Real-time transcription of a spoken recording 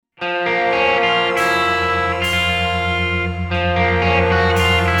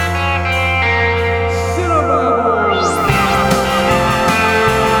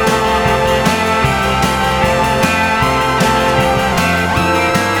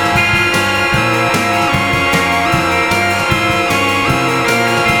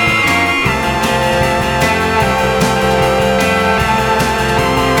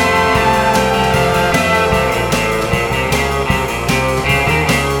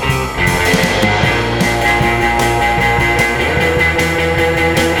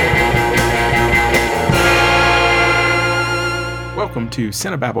to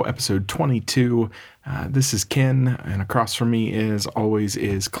Cinebabble episode 22. This is Ken, and across from me, as always,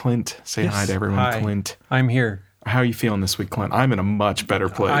 is Clint. Say hi to everyone, hi. Clint. I'm here. How are you feeling this week, Clint? I'm in a much better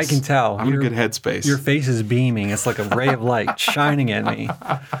place. I can tell. I'm in a good headspace. Your face is beaming. It's like a ray of light shining at me.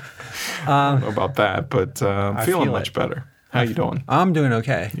 I don't know about that, but I'm feeling much better. How you doing? I'm doing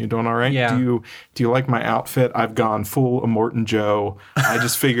okay. You doing all right? Yeah. Do you like my outfit? I've gone full Immortan Joe. I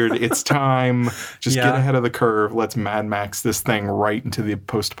just figured it's time. Just get ahead of the curve. Let's Mad Max this thing right into the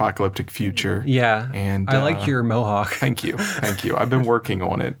post-apocalyptic future. Yeah. And I like your mohawk. Thank you. I've been working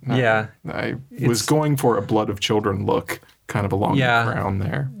on it. Yeah. I was going for a Blood of Children look, kind of along the crown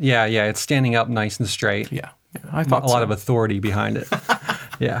there. Yeah. It's standing up nice and straight. Yeah. I thought a lot of authority behind it.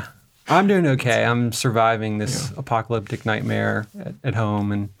 Yeah. I'm doing okay. I'm surviving this apocalyptic nightmare at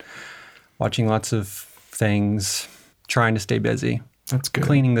home and watching lots of things, trying to stay busy. That's good.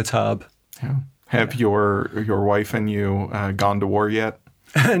 Cleaning the tub. Yeah. Have your wife and you gone to war yet?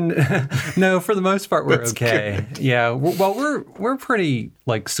 No, for the most part we're okay. Good. Yeah. Well, we're pretty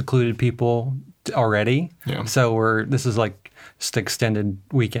like secluded people already. Yeah. So this is like just extended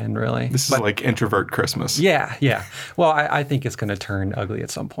weekend, really. This is like introvert Christmas. Yeah. Well, I think it's going to turn ugly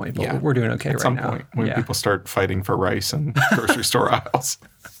at some point, but we're doing okay right now. At some point, when people start fighting for rice in grocery store aisles,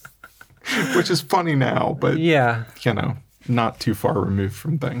 which is funny now, but not too far removed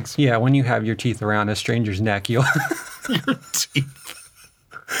from things. Yeah, when you have your teeth around a stranger's neck, you'll your teeth.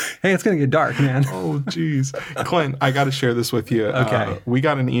 Hey, it's going to get dark, man. Oh, geez. Clint, I got to share this with you. Okay. We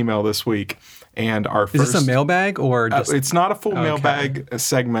got an email this week, and our first... Is this a mailbag or just... it's not a full mailbag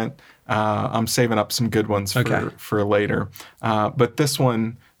segment. I'm saving up some good ones for later. But this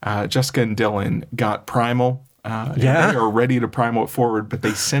one, Jessica and Dylan got Primal. They are ready to Primal-It-Forward, but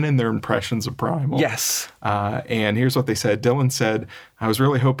they sent in their impressions of Primal. Yes. And here's what they said. Dylan said, I was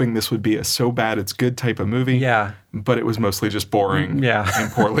really hoping this would be a so bad it's good type of movie. Yeah. But it was mostly just boring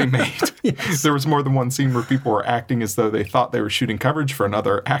and poorly made. Yes. There was more than one scene where people were acting as though they thought they were shooting coverage for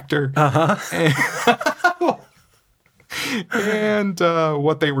another actor. And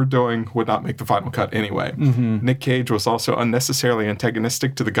what they were doing would not make the final cut anyway. Mm-hmm. Nick Cage was also unnecessarily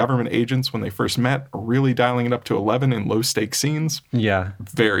antagonistic to the government agents when they first met, really dialing it up to 11 in low-stakes scenes. Yeah.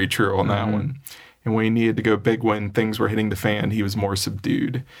 Very true on that one. And when he needed to go big when things were hitting the fan, he was more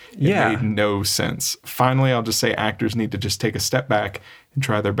subdued. It made no sense. Finally, I'll just say actors need to just take a step back and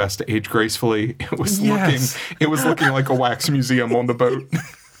try their best to age gracefully. It was looking like a wax museum on the boat.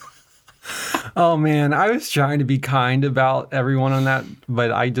 Oh, man, I was trying to be kind about everyone on that,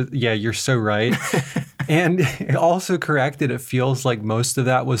 but you're so right. And also correct that it feels like most of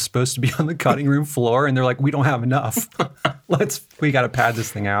that was supposed to be on the cutting room floor, and they're like, we don't have enough. We got to pad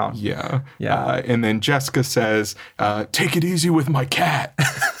this thing out. Yeah. And then Jessica says, take it easy with my cat.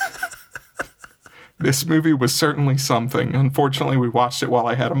 This movie was certainly something. Unfortunately, we watched it while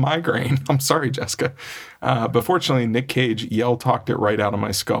I had a migraine. I'm sorry, Jessica. But fortunately, Nick Cage yell-talked it right out of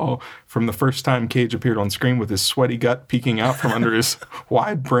my skull. From the first time Cage appeared on screen with his sweaty gut peeking out from under his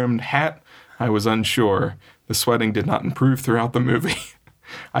wide-brimmed hat, I was unsure. The sweating did not improve throughout the movie.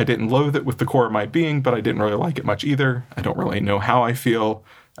 I didn't loathe it with the core of my being, but I didn't really like it much either. I don't really know how I feel.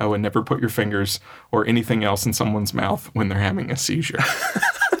 I would never put your fingers or anything else in someone's mouth when they're having a seizure.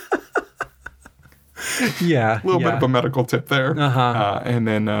 A little bit of a medical tip there. And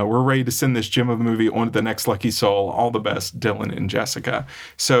then we're ready to send this gem of a movie on to the next lucky soul. All the best, Dylan and Jessica.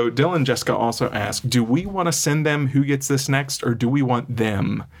 So Dylan and Jessica also ask, do we want to send them who gets this next, or do we want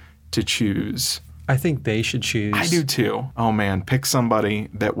them to choose? I think they should choose. I do too. Oh, man. Pick somebody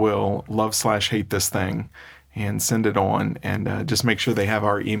that will love/hate this thing and send it on, and just make sure they have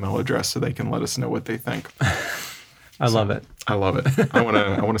our email address so they can let us know what they think. I love it. I love it. I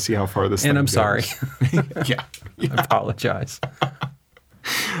want to see how far this thing goes. And I'm sorry. Yeah. I apologize.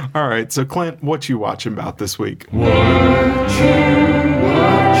 All right. So, Clint, what you watching about this week? What you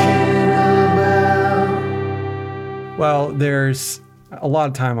watching about? Well, there's a lot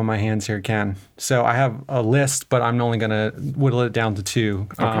of time on my hands here, Ken. So I have a list, but I'm only going to whittle it down to two.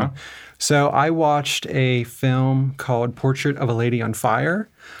 Okay. So I watched a film called Portrait of a Lady on Fire.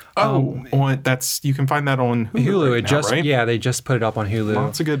 You can find that on Hulu. Right? They just put it up on Hulu.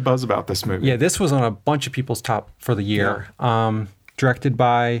 Lots of good buzz about this movie. Yeah, this was on a bunch of people's top for the year. Yeah. Directed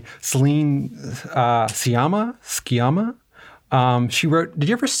by Celine Sciamma. She wrote. Did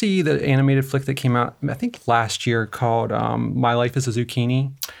you ever see the animated flick that came out? I think last year called My Life as a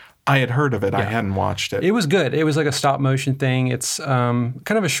Zucchini. I had heard of it. Yeah. I hadn't watched it. It was good. It was like a stop motion thing. It's kind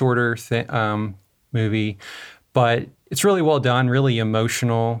of a shorter movie, but It's really well done, really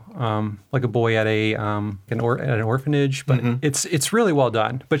emotional, like a boy at an orphanage. But it's really well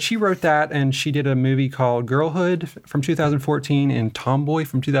done. But she wrote that, and she did a movie called Girlhood from 2014 and Tomboy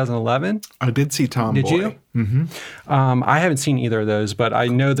from 2011. I did see Tomboy. Did you? Mm-hmm. I haven't seen either of those, but I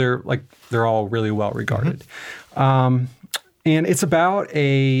know they're all really well regarded. And it's about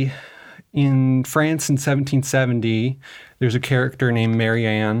in France in 1770. There's a character named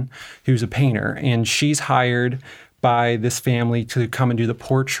Marianne who's a painter, and she's hired by this family to come and do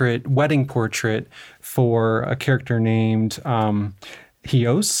the wedding portrait for a character named Hiosi?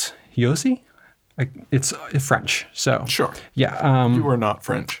 It's French, so. Sure. Yeah. You are not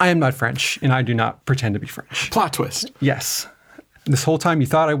French. I am not French, and I do not pretend to be French. Plot twist. Yes. This whole time you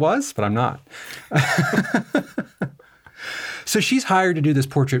thought I was, but I'm not. So she's hired to do this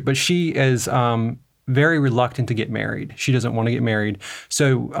portrait, but she is very reluctant to get married. She doesn't want to get married.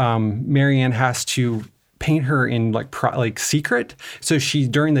 So Marianne has to paint her in secret. So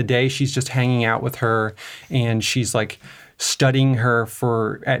during the day, she's just hanging out with her, and she's like studying her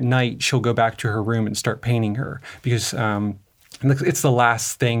at night. She'll go back to her room and start painting her because it's the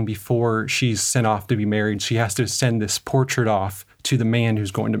last thing before she's sent off to be married. She has to send this portrait off to the man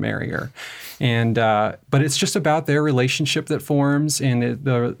who's going to marry her. And but it's just about their relationship that forms and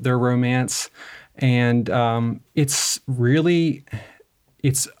their romance. And it's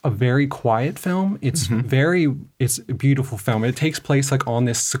a very quiet film. It's a beautiful film. It takes place on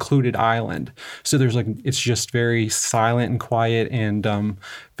this secluded island. So it's just very silent and quiet and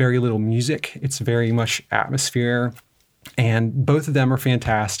very little music. It's very much atmosphere. And both of them are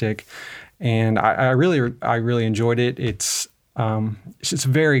fantastic. And I really enjoyed it. It's just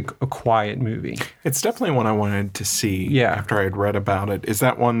a quiet movie. It's definitely one I wanted to see after I had read about it. Is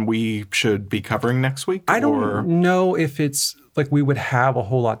that one we should be covering next week? I don't know if it's we would have a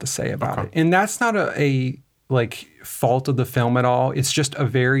whole lot to say about it. And that's not a fault of the film at all. It's just a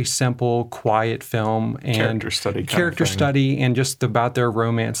very simple, quiet film and character study and just about their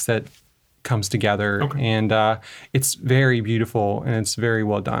romance that comes together. And it's very beautiful and it's very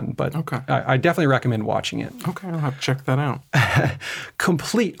well done. But I definitely recommend watching it. Okay, I'll have to check that out.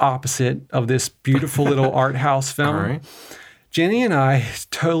 Complete opposite of this beautiful little art house film. All right. Jenny and I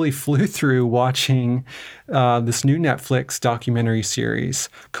totally flew through watching this new Netflix documentary series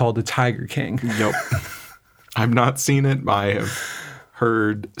called The Tiger King. Yep. I've not seen it, but I have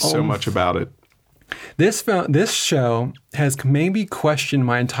heard so much about it. This show has made me question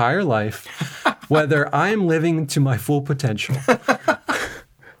my entire life whether I am living to my full potential.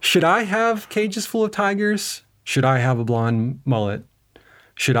 Should I have cages full of tigers? Should I have a blonde mullet?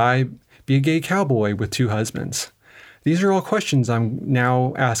 Should I be a gay cowboy with 2 husbands? These are all questions I'm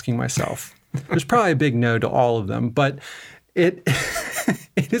now asking myself. There's probably a big no to all of them, but it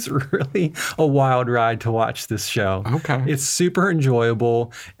is really a wild ride to watch this show. Okay. It's super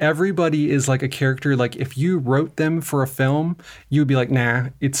enjoyable. Everybody is like a character. If you wrote them for a film, you would be like, nah,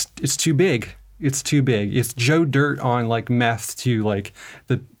 it's too big. It's too big. It's Joe Dirt on meth to I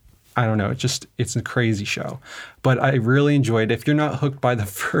don't know. It's a crazy show, but I really enjoyed it. If you're not hooked by the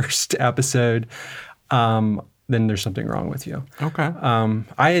first episode, then there's something wrong with you. Okay.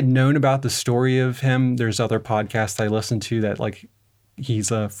 I had known about the story of him. There's other podcasts I listen to that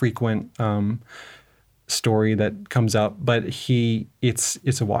he's a frequent story that comes up, but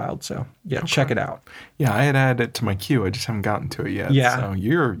it's a wild. So check it out. Yeah, I had added it to my queue. I just haven't gotten to it yet. Yeah. So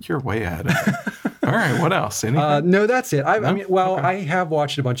you're way ahead of me. All right. What else? Anything? No, that's it. I have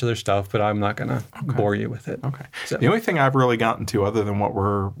watched a bunch of other stuff, but I'm not going to bore you with it. Okay. So. The only thing I've really gotten to, other than what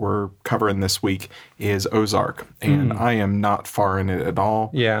we're covering this week, is Ozark, and I am not far in it at all.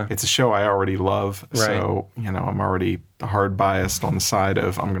 Yeah. It's a show I already love, right. So I'm already hard biased on the side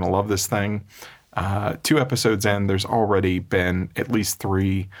of I'm going to love this thing. 2 episodes in, there's already been at least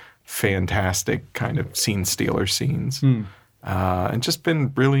 3 fantastic kind of scene stealer scenes. And just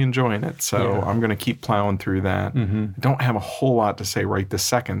been really enjoying it. So I'm going to keep plowing through that. I don't have a whole lot to say right this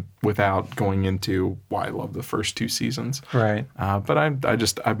second without going into why I love the first 2 seasons. Right. But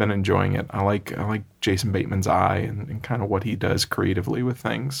I've been enjoying it. I like Jason Bateman's eye and kind of what he does creatively with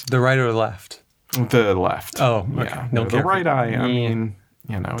things. The right or the left? The left. Oh, okay. Yeah. No, the right eye, I mean,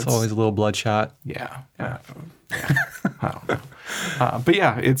 it's always a little bloodshot. Yeah. I don't know. But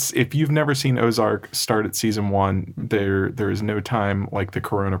yeah, if you've never seen Ozark, start at season 1. There is no time like the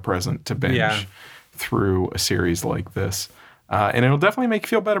Corona present to binge through a series like this. And it'll definitely make you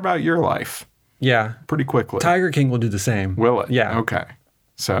feel better about your life. Yeah. Pretty quickly. Tiger King will do the same. Will it? Yeah. Okay.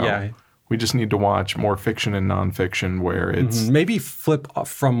 So we just need to watch more fiction and nonfiction where it's... Maybe flip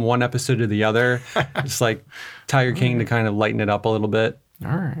from one episode to the other. Just like Tiger King to kind of lighten it up a little bit.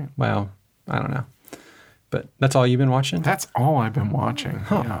 All right. Well, I don't know. But that's all you've been watching? That's all I've been watching.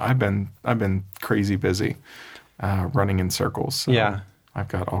 Yeah, I've been crazy busy, running in circles. So Yeah. I've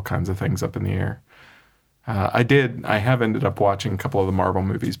got all kinds of things up in the air. I have ended up watching a couple of the Marvel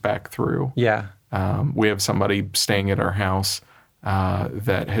movies back through. Yeah. We have somebody staying at our house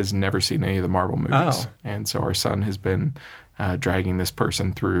that has never seen any of the Marvel movies. Oh. And so our son has been dragging this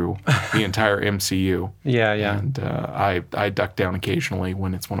person through the entire MCU. Yeah, yeah. And I duck down occasionally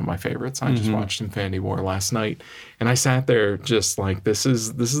when it's one of my favorites. I just watched Infinity War last night, and I sat there just like, this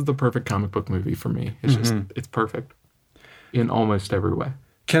is the perfect comic book movie for me. It's just, it's perfect in almost every way.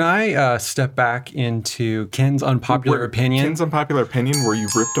 Can I step back into Ken's unpopular opinion? Ken's unpopular opinion, where you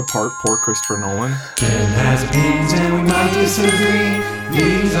ripped apart poor Christopher Nolan. Ken has opinions and we might disagree.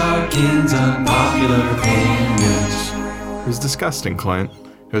 These are Ken's unpopular opinions. It was disgusting, Clint.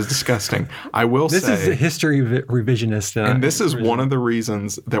 It was disgusting. I will say... This is a history revisionist. And this is one of the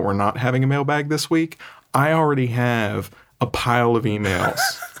reasons that we're not having a mailbag this week. I already have a pile of emails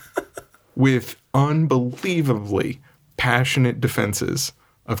with unbelievably passionate defenses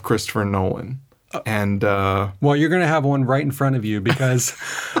of Christopher Nolan. And well, you're going to have one right in front of you because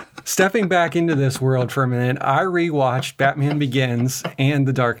stepping back into this world for a minute, I rewatched Batman Begins and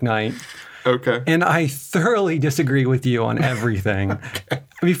The Dark Knight. okay. And I thoroughly disagree with you on everything. Okay.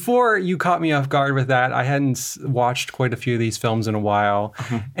 Before you caught me off guard with that, I hadn't watched quite a few of these films in a while.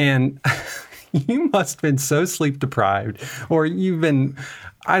 And you must have been so sleep deprived, or you've been,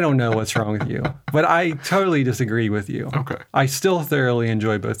 I don't know what's wrong with you. But I totally disagree with you. Okay. I still thoroughly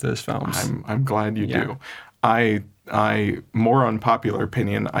enjoy both those films. I'm glad you do. I more unpopular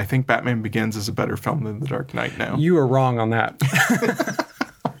opinion, I think Batman Begins is a better film than The Dark Knight now. You are wrong on that.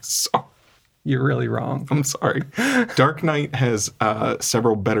 So, You're really wrong. I'm sorry. Dark Knight has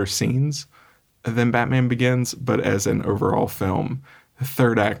several better scenes than Batman Begins, but as an overall film, the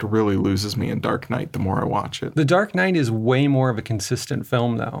third act really loses me in Dark Knight the more I watch it. The Dark Knight is way more of a consistent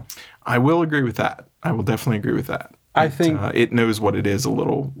film, though. I will agree with that. I will definitely agree with that. I think it knows what it is a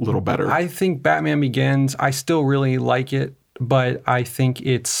little better. I think Batman Begins, I still really like it, but I think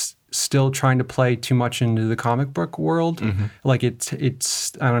it's still trying to play too much into the comic book world. Like it's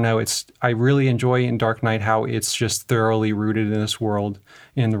I don't know, I really enjoy in Dark Knight how it's just thoroughly rooted in this world,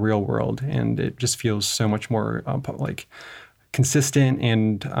 in the real world, and it just feels so much more like consistent,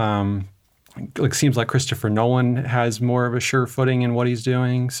 and it seems like Christopher Nolan has more of a sure footing in what he's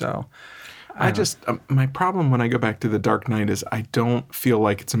doing. So I just my problem when I go back to The Dark Knight is I don't feel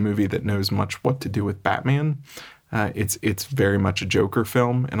like it's a movie that knows much what to do with Batman. It's very much a Joker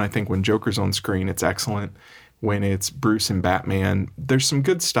film, and I think when Joker's on screen, it's excellent. When it's Bruce and Batman, there's some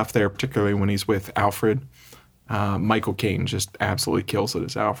good stuff there, particularly when he's with Alfred. Michael Caine just absolutely kills it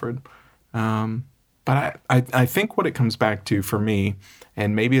as Alfred. But I think what it comes back to for me,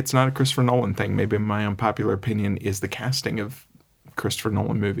 and maybe it's not a Christopher Nolan thing, maybe my unpopular opinion is the casting of Christopher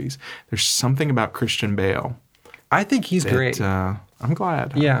Nolan movies. There's something about Christian Bale. I think he's great. I'm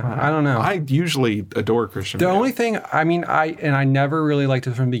glad. Yeah, I don't know. I usually adore Christian Bale. The only thing, I mean, I never really liked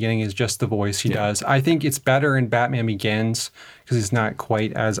it from the beginning is just the voice he does. I think it's better in Batman Begins because he's not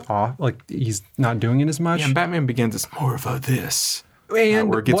quite as off, like he's not doing it as much. Yeah, and Batman Begins is more of a this. And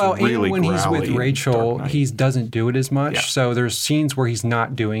where it gets really and when he's with growly in Rachel, Dark Knight. he doesn't do it as much. Yeah. So there's scenes where he's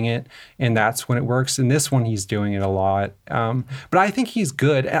not doing it, and that's when it works. In this one, he's doing it a lot. But I think he's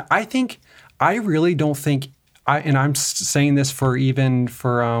good. I really don't think. And I'm saying this for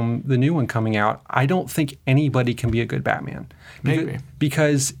the new one coming out, I don't think anybody can be a good Batman. Maybe.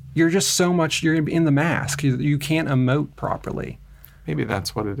 Because you're just so much, you're in the mask. You can't emote properly. Maybe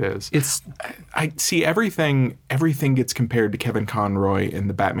that's what it is. It's I see everything gets compared to Kevin Conroy in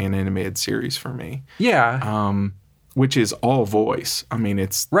the Batman animated series for me. Yeah. Which is all voice. I mean,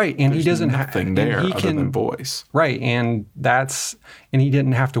 it's right, and he doesn't have nothing there other than voice. Right, and he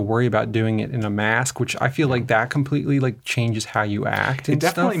didn't have to worry about doing it in a mask, which I feel like that completely like changes how you act. It and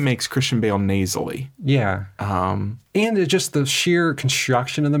definitely stuff. makes Christian Bale nasally. Yeah. And it's just the sheer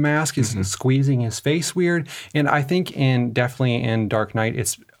construction of the mask is squeezing his face weird. And I think definitely in Dark Knight,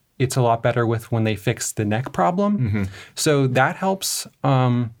 it's a lot better with when they fix the neck problem. So that helps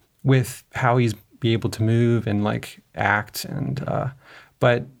with how he's be able to move and like act. And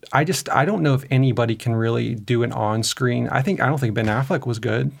but I don't know if anybody can really do it on screen. I don't think Ben Affleck was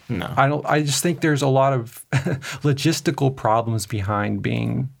good. No. I just think there's a lot of logistical problems behind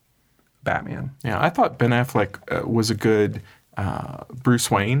being Batman. Yeah, I thought Ben Affleck was a good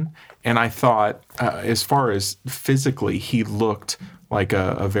Bruce Wayne, and I thought as far as physically, he looked like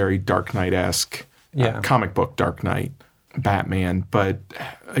a very Dark Knight-esque comic book Dark Knight Batman. But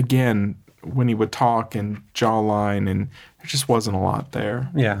again, when he would talk and jawline, and there just wasn't a lot there.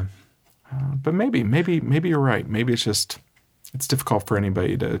 Yeah. But maybe you're right. Maybe it's difficult for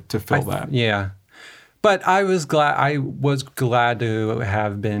anybody to fill that. Yeah. But I was glad to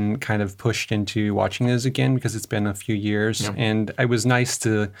have been kind of pushed into watching those again because it's been a few years. Yeah. And it was nice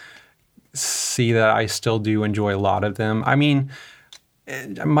to see that I still do enjoy a lot of them. I mean,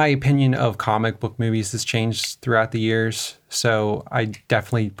 my opinion of comic book movies has changed throughout the years. So I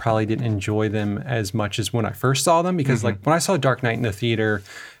definitely probably didn't enjoy them as much as when I first saw them because like when I saw Dark Knight in the theater,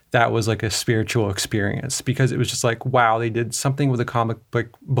 that was like a spiritual experience because it was just like, wow, they did something with a comic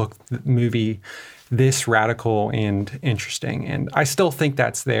book movie this radical and interesting. And I still think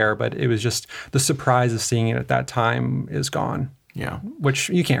that's there, but it was just the surprise of seeing it at that time is gone. Yeah. Which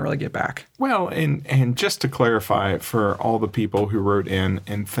you can't really get back. Well, and just to clarify for all the people who wrote in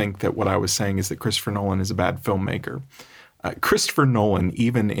and think that what I was saying is that Christopher Nolan is a bad filmmaker. Christopher Nolan,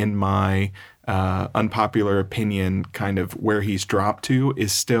 even in my unpopular opinion, kind of where he's dropped to,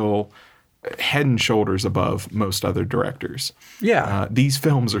 is still head and shoulders above most other directors. Yeah. These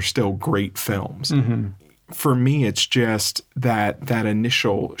films are still great films. For me, it's just that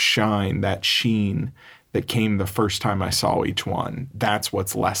initial shine, that sheen that came the first time I saw each one. That's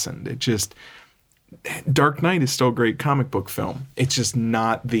what's lessened. It just, Dark Knight is still a great comic book film. It's just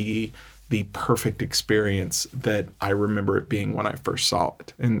not the perfect experience that I remember it being when I first saw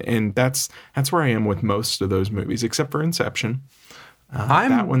it. And that's where I am with most of those movies, except for Inception.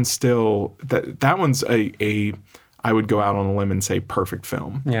 That one's still, that one's a I would go out on a limb and say perfect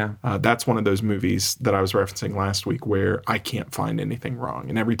film. Yeah. That's one of those movies that I was referencing last week where I can't find anything wrong.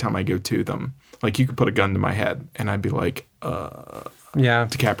 And every time I go to them, like you could put a gun to my head and I'd be like, yeah,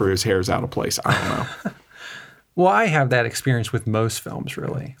 DiCaprio's hair is out of place. I don't know. Well, I have that experience with most films,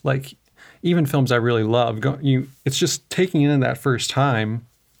 really. Like even films I really love, it's just taking in that first time,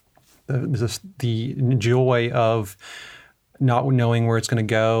 the joy of not knowing where it's going to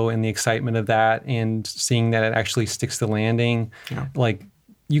go and the excitement of that and seeing that it actually sticks the landing. Yeah. Like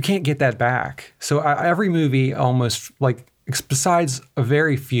you can't get that back. So every movie almost like besides a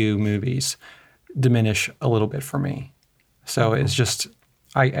very few movies diminish a little bit for me. So it's just,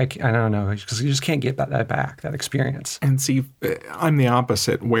 I don't know, because you just can't get that back, that experience. And see, I'm the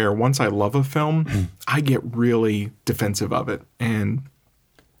opposite where once I love a film, I get really defensive of it. And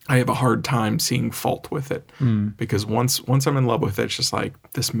I have a hard time seeing fault with it because once I'm in love with it, it's just like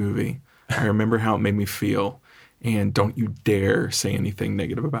this movie. I remember how it made me feel, and don't you dare say anything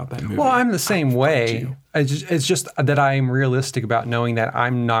negative about that movie. Well, I'm the same way. It's just that I'm realistic about knowing that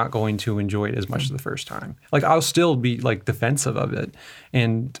I'm not going to enjoy it as much as the first time. Like I'll still be like defensive of it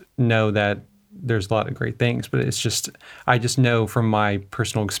and know that there's a lot of great things, but it's just I just know from my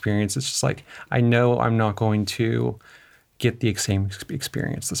personal experience, it's just like I know I'm not going to get the same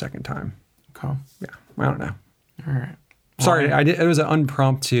experience the second time. Okay. Yeah, I don't know. All right. Sorry, it was an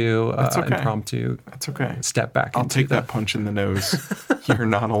impromptu. That's okay. That's okay. Step back. I'll take that punch in the nose. You're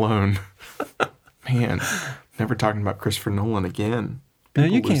not alone. Man, never talking about Christopher Nolan again. No,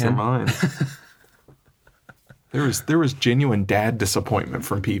 People you lose their can. minds. There was genuine dad disappointment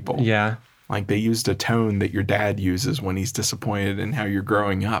from people. Yeah. Like they used a tone that your dad uses when he's disappointed in how you're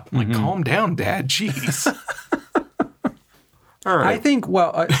growing up. I'm like, calm down, Dad. Jeez. All right. I think,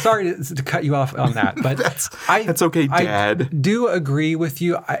 sorry to cut you off on that, but that's okay, Dad. I do agree with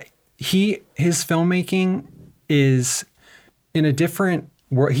you. His filmmaking is in a different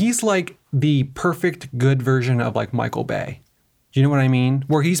world. He's like the perfect good version of like Michael Bay. Do you know what I mean?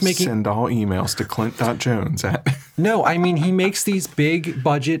 Where he's making... Send all emails to clint.jones at... No, I mean, he makes these big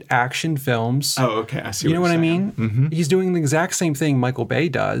budget action films. Oh, okay. I see You know what I saying. mean? Mm-hmm. He's doing the exact same thing Michael Bay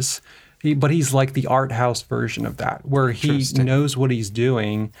does. But he's like the art house version of that, where he knows what he's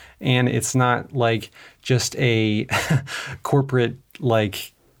doing, and it's not like just a corporate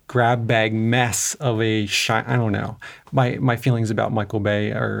like grab bag mess of a I don't know. My feelings about Michael Bay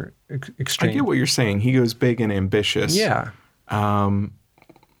are extreme. I get what you're saying. He goes big and ambitious. Yeah. And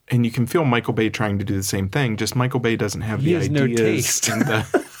you can feel Michael Bay trying to do the same thing. Just Michael Bay doesn't have He the has ideas. no taste. And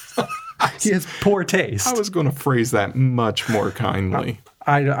He has poor taste. I was going to phrase that much more kindly.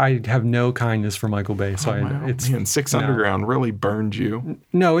 I have no kindness for Michael Bay, so Man, Six Underground really burned you.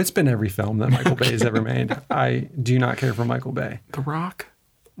 No, it's been every film that Michael Bay has ever made. I do not care for Michael Bay. The Rock?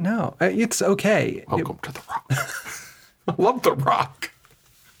 No, it's okay. Welcome to The Rock. I love The Rock.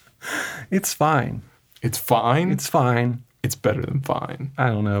 It's fine. It's fine? It's fine. It's better than fine. I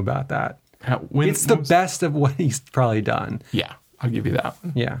don't know about that. It's the best of what he's probably done. Yeah, I'll give you that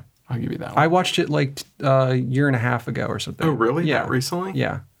one. Yeah. I'll give you that one. I watched it like a year and a half ago or something. Oh, really? Yeah. That recently?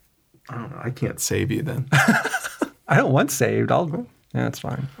 Yeah. I don't know. I can't save you then. I don't want saved. Yeah, that's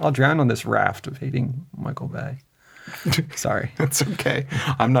fine. I'll drown on this raft of hating Michael Bay. Sorry. That's okay.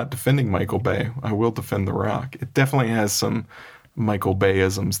 I'm not defending Michael Bay. I will defend The Rock. It definitely has some Michael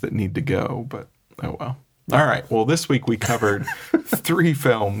Bay-isms that need to go, but oh well. All right. Well, this week we covered 3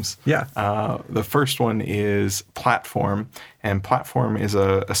 films. Yeah. The first one is Platform, and Platform is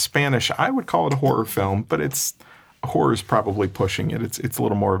a Spanish, I would call it a horror film, but horror is probably pushing it. It's a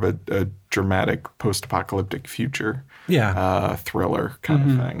little more of a dramatic post-apocalyptic future thriller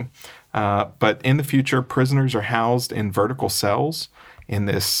kind of thing. But in the future, prisoners are housed in vertical cells in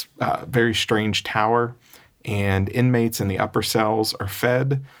this very strange tower, and inmates in the upper cells are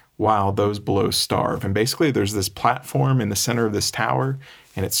fed while those below starve. And basically there's this platform in the center of this tower,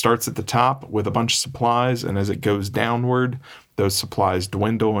 and it starts at the top with a bunch of supplies, and as it goes downward, those supplies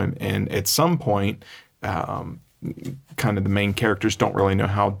dwindle, and at some point, kind of the main characters don't really know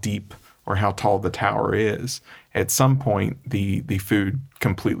how deep or how tall the tower is. At some point, the food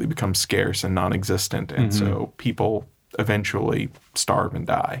completely becomes scarce and non-existent, and so people eventually starve and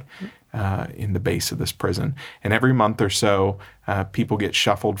die in the base of this prison. And every month or so, people get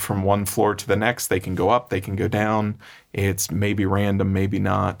shuffled from one floor to the next. They can go up, they can go down. It's maybe random, maybe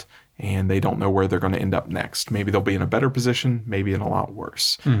not, and they don't know where they're going to end up next. Maybe they'll be in a better position, maybe in a lot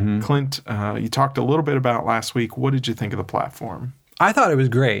worse. Clint, you talked a little bit about last week. What did you think of the Platform? I thought it was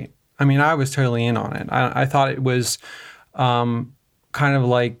great. I mean, I was totally in on it. I thought it was kind of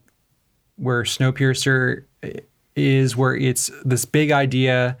like where Snowpiercer is, where it's this big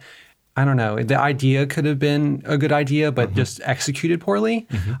idea. I don't know. The idea could have been a good idea, but just executed poorly.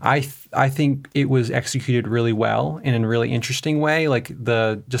 I think it was executed really well in a really interesting way. Like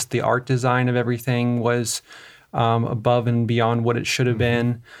the art design of everything was above and beyond what it should have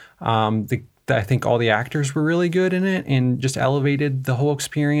been. I think all the actors were really good in it and just elevated the whole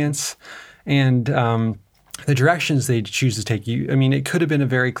experience. And the directions they choose to take you, I mean, it could have been a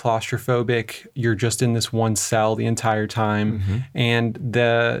very claustrophobic, you're just in this one cell the entire time. And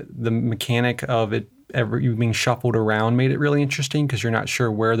the mechanic of it you being shuffled around made it really interesting, because you're not sure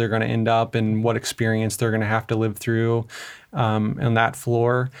where they're going to end up and what experience they're going to have to live through on that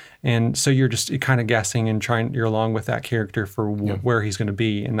floor. And so you're just kind of guessing and you're along with that character for where he's going to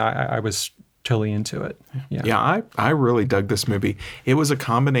be. And I was totally into it. Yeah, I really dug this movie. It was a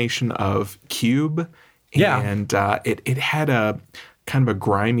combination of Cube, and it had a kind of a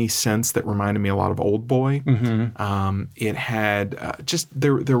grimy sense that reminded me a lot of Old Boy. It had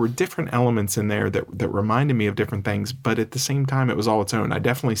there were different elements in there that reminded me of different things, but at the same time, it was all its own. I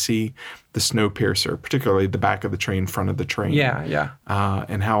definitely see the Snowpiercer, particularly the back of the train, front of the train,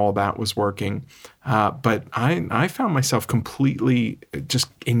 and how all that was working. But I found myself completely just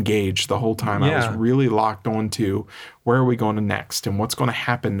engaged the whole time. I was really locked onto where are we going to next, and what's going to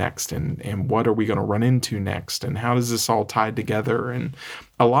happen next, and what are we going to run into next, and how does this all tie together? And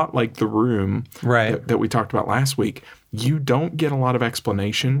a lot like The Room that we talked about last week, you don't get a lot of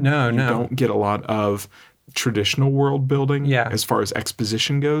explanation. You don't get a lot of traditional world building as far as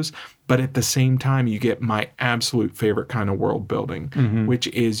exposition goes, but at the same time you get my absolute favorite kind of world building, which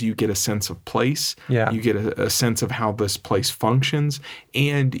is you get a sense of place, you get a sense of how this place functions,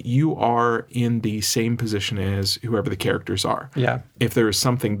 and you are in the same position as whoever the characters are. If there is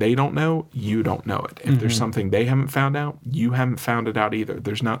something they don't know, you don't know it. If there's something they haven't found out, you haven't found it out either.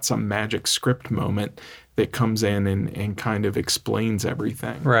 There's not some magic script moment that comes in and kind of explains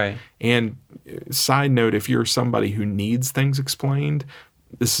everything. And side note, if you're somebody who needs things explained,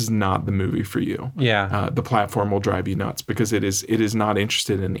 this is not the movie for you. The Platform will drive you nuts, because it is not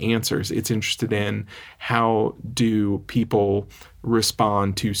interested in answers. It's interested in how do people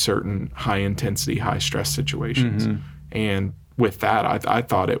respond to certain high intensity, high stress situations. And with that, I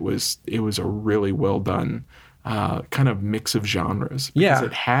thought it was a really well done kind of mix of genres, because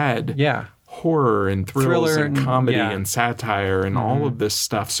it had horror and thriller and comedy and satire and all of this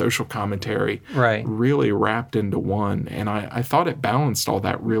stuff, social commentary, really wrapped into one. And I thought it balanced all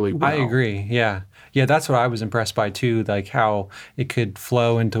that really well. I agree. Yeah, that's what I was impressed by too, like how it could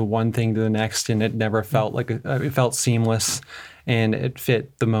flow into one thing to the next, and it never felt like it felt seamless, and it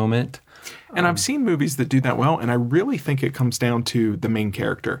fit the moment. And I've seen movies that do that well, and I really think it comes down to the main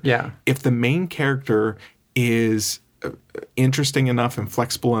character. If the main character is interesting enough and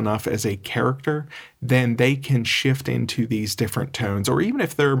flexible enough as a character, then they can shift into these different tones. Or even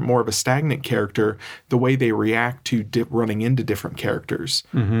if they're more of a stagnant character, the way they react to running into different characters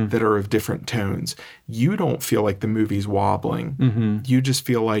that are of different tones, you don't feel like the movie's wobbling. You just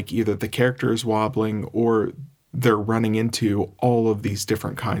feel like either the character is wobbling or they're running into all of these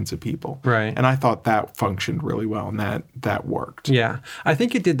different kinds of people. And I thought that functioned really well, and that worked. I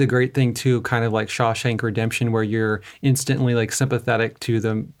think it did the great thing too, kind of like Shawshank Redemption, where you're instantly like sympathetic to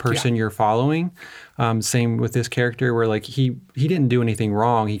the person you're following. Same with this character, where like he didn't do anything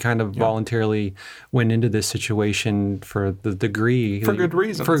wrong. He kind of voluntarily went into this situation for the degree, for good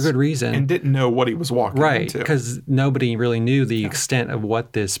reasons, and didn't know what he was walking into. Because nobody really knew the extent of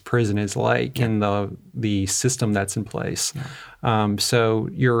what this prison is like and the system that's in place. So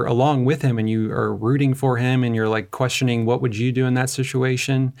you're along with him and you are rooting for him and you're like questioning what would you do in that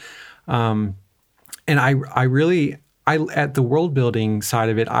situation. And I really at the world building side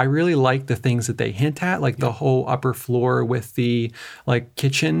of it, I really like the things that they hint at, like the whole upper floor with the like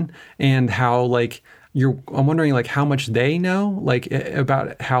kitchen and how like I'm wondering like how much they know like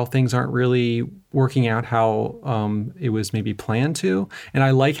about how things aren't really working out how it was maybe planned to. And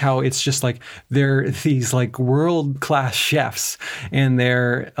I like how it's just like they're these like world-class chefs and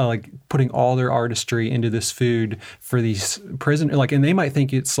they're like putting all their artistry into this food for these prisoners. Like, and they might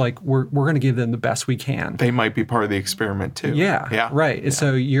think it's like we're going to give them the best we can. They might be part of the experiment too. Yeah. Right. Yeah.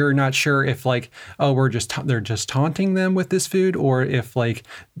 So you're not sure if like, oh, they're just taunting them with this food, or if like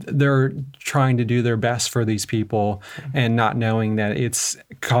they're trying to do their best for these people and not knowing that it's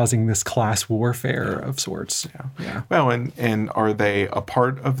causing this class warfare of sorts. Yeah. Well, and are they a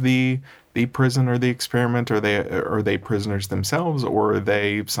part of the prison or the experiment? Are they prisoners themselves, or are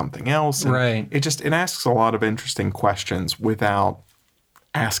they something else? And right. It asks a lot of interesting questions without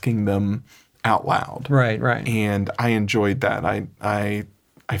asking them out loud. Right. And I enjoyed that. I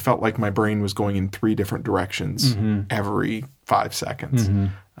felt like my brain was going in 3 different directions every 5 seconds.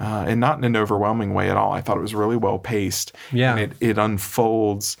 And not in an overwhelming way at all. I thought it was really well paced. Yeah. And it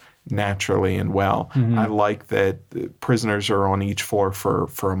unfolds naturally and well. I like that the prisoners are on each floor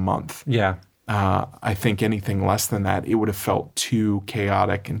for a month. Yeah. I think anything less than that, it would have felt too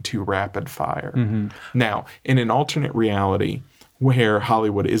chaotic and too rapid fire. Now, in an alternate reality where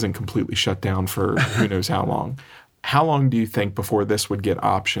Hollywood isn't completely shut down for who knows how long do you think before this would get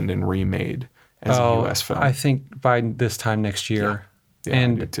optioned and remade as a U.S. film? I think by this time next year. Yeah,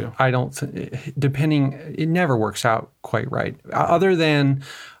 and I do too. I don't, it never works out quite right. Other than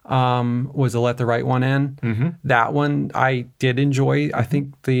was the Let the Right One In. That one I did enjoy. I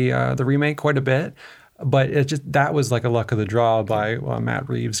think the remake quite a bit, but that was like a luck of the draw by Matt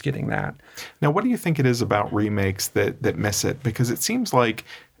Reeves getting that. Now, what do you think it is about remakes that miss it? Because it seems like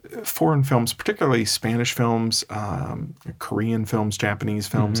foreign films, particularly Spanish films, Korean films, Japanese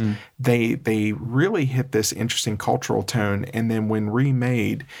films, they really hit this interesting cultural tone. And then when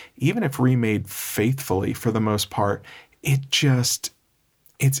remade, even if remade faithfully for the most part, it's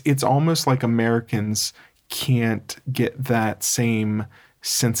almost like Americans can't get that same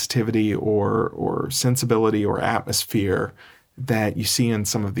sensitivity or sensibility or atmosphere that you see in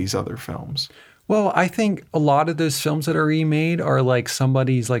some of these other films. Well, I think a lot of those films that are remade are like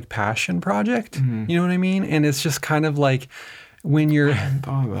somebody's like passion project. You know what I mean? And it's just kind of like when you're... I hadn't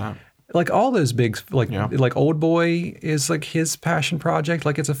thought of that. Like all those big, like Old Boy is like his passion project.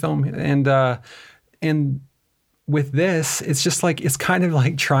 Like it's a film. And with this, it's just like, it's kind of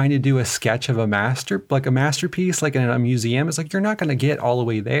like trying to do a sketch of a masterpiece, like in a museum. It's like, you're not going to get all the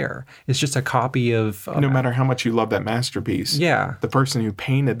way there. It's just a copy of... no matter how much you love that masterpiece. Yeah. The person who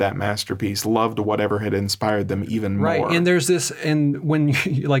painted that masterpiece loved whatever had inspired them even more. Right. And there's this, and when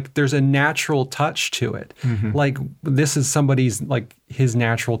like, there's a natural touch to it. Like this is somebody's like his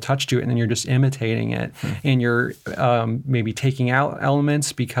natural touch to it. And then you're just imitating it and you're maybe taking out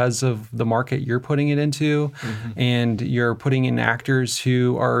elements because of the market you're putting it into. And you're putting in actors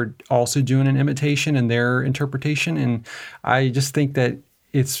who are also doing an imitation and their interpretation. And I just think that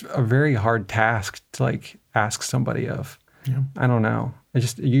it's a very hard task to like ask somebody of. Yeah. I don't know.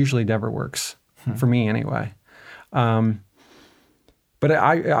 It usually never works for me anyway. But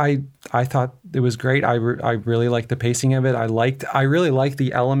I thought it was great. I really liked the pacing of it. I really liked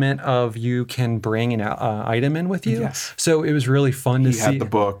the element of you can bring an item in with you. Yes. So it was really fun to see. He had the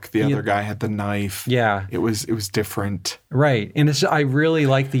book. The other guy had the knife. Yeah. It was different. Right. And I really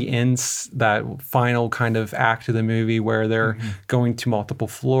like the that final kind of act of the movie where they're going to multiple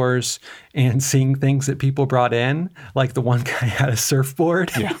floors and seeing things that people brought in. Like the one guy had a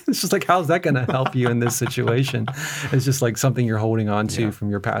surfboard. Yeah. It's just like, how's that going to help you in this situation? It's just like something you're holding on to from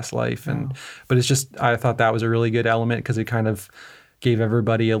your past life. But it's just, I thought that was a really good element because it kind of gave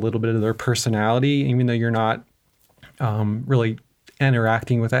everybody a little bit of their personality, even though you're not really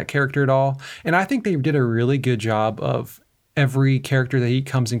interacting with that character at all. And I think they did a really good job of every character that he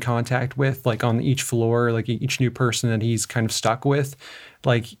comes in contact with, like on each floor, like each new person that he's kind of stuck with,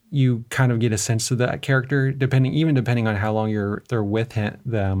 like you kind of get a sense of that character, depending on how long they're with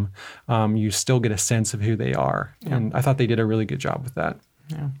them, you still get a sense of who they are. Yeah. And I thought they did a really good job with that.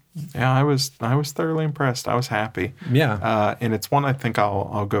 Yeah, I was thoroughly impressed. I was happy. Yeah. And it's one I think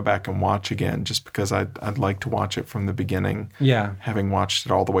I'll go back and watch again, just because I'd like to watch it from the beginning. Yeah. Having watched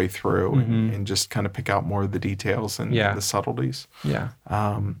it all the way through and just kind of pick out more of the details and the subtleties. Yeah.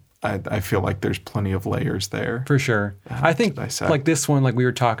 I feel like there's plenty of layers there. For sure. I think like this one, like we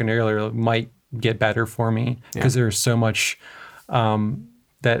were talking earlier, might get better for me because there's so much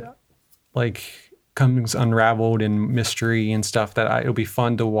that like comes unraveled in mystery and stuff that it'll be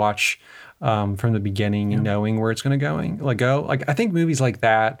fun to watch from the beginning and knowing where it's going to go. Like I think movies like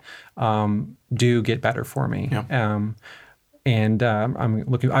that do get better for me. Yeah.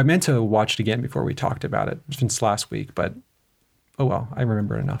 I meant to watch it again before we talked about it since last week, but oh well, I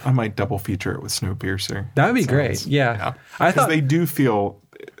remember it enough. I might double feature it with Snowpiercer. That would be great. Yeah. I thought they do feel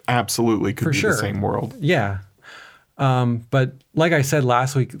absolutely could be the same world. Yeah. But like I said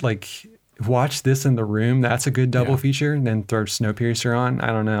last week, like watch this in the room. That's a good double feature. And then throw Snowpiercer on. I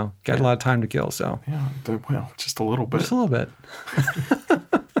don't know. Got a lot of time to kill. So well, just a little bit. Just a little bit.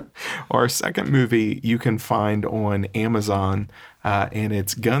 Our second movie you can find on Amazon, and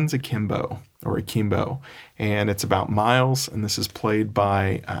it's Guns Akimbo. And it's about Miles, and this is played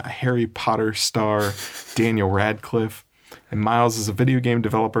by Harry Potter star Daniel Radcliffe. And Miles is a video game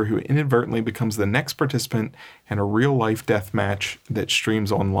developer who inadvertently becomes the next participant in a real-life death match that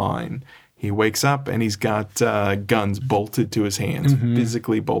streams online. He wakes up and he's got guns bolted to his hands,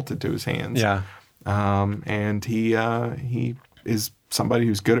 physically bolted to his hands. Yeah. And he is somebody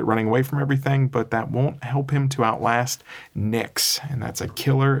who's good at running away from everything, but that won't help him to outlast Nyx, and that's a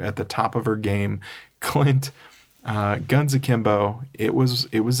killer at the top of her game. Clint, Guns Akimbo. It was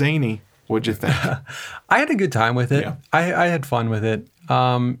zany. What'd you think? I had a good time with it. Yeah. I had fun with it.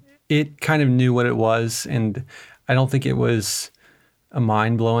 It kind of knew what it was, and I don't think it was a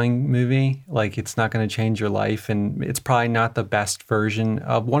mind-blowing movie. Like, it's not going to change your life, and it's probably not the best version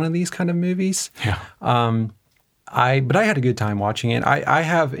of one of these kind of movies. Yeah. But I had a good time watching it. I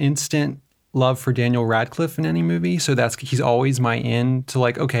have instant love for Daniel Radcliffe in any movie, so he's always my in to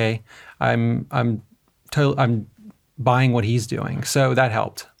like, okay, I'm buying what he's doing. So that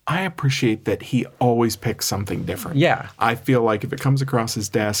helped. I appreciate that he always picks something different. Yeah. I feel like if it comes across his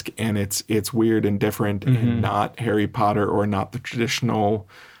desk and it's weird and different and not Harry Potter or not the traditional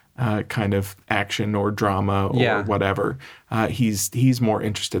kind of action or drama or whatever, he's more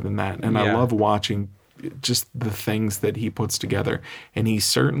interested in that. And I love watching just the things that he puts together. And he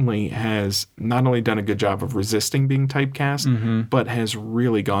certainly has not only done a good job of resisting being typecast, but has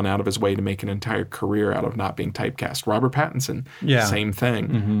really gone out of his way to make an entire career out of not being typecast. Robert Pattinson, same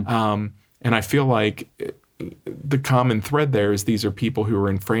thing. And I feel like the common thread there is these are people who are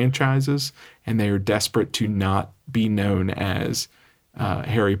in franchises and they are desperate to not be known as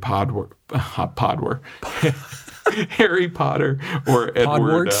Harry Potter Harry Potter or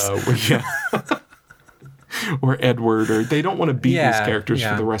Edward. Or Edward, or they don't want to be these characters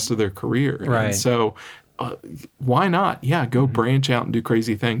for the rest of their career. Right. And so why not? Yeah, go branch out and do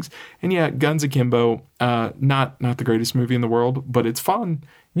crazy things. And Guns Akimbo, not the greatest movie in the world, but it's fun.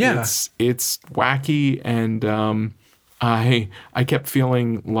 Yeah. It's wacky, and I kept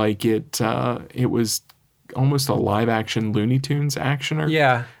feeling like it was almost a live action Looney Tunes actioner.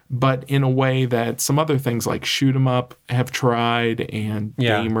 Yeah. But in a way that some other things like Shoot 'em Up have tried and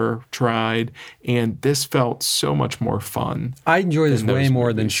Gamer tried. And this felt so much more fun. I enjoy this way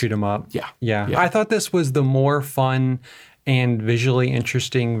more than Shoot 'em Up. Yeah. I thought this was the more fun and visually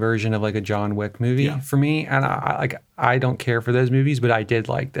interesting version of like a John Wick movie for me. And I don't care for those movies, but I did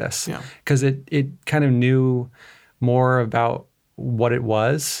like this because it kind of knew more about what it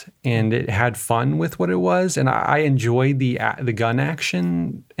was, and it had fun with what it was, and I enjoyed the gun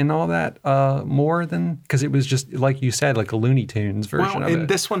action and all that more than because it was just like you said, like a Looney Tunes version of it. And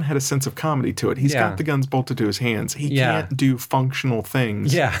this one had a sense of comedy to it. He's got the guns bolted to his hands. He can't do functional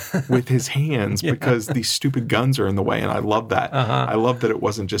things with his hands because these stupid guns are in the way, and I love that. I love that it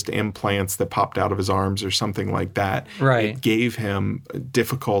wasn't just implants that popped out of his arms or something like that. Right. It gave him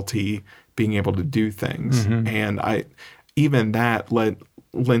difficulty being able to do things, and even that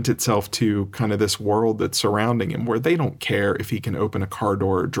lent itself to kind of this world that's surrounding him where they don't care if he can open a car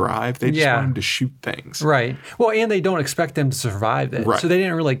door or drive. They just want him to shoot things. Right. Well, and they don't expect them to survive it. Right. So they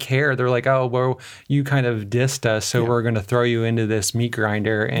didn't really care. They're like, oh, well, you kind of dissed us, so we're going to throw you into this meat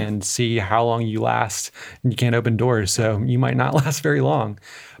grinder and see how long you last. You can't open doors, so you might not last very long.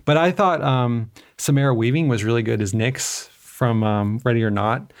 But I thought Samara Weaving was really good as Nyx from Ready or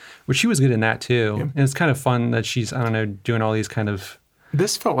Not, which she was good in that too. And it's kind of fun that she's, I don't know, doing all these kind of...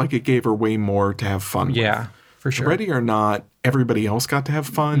 This felt like it gave her way more to have fun with. for sure. Ready or Not, everybody else got to have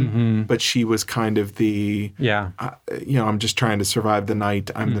fun, but she was kind of the, I'm just trying to survive the night.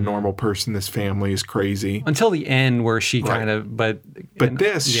 I'm the normal person. This family is crazy. Until the end where she kind of,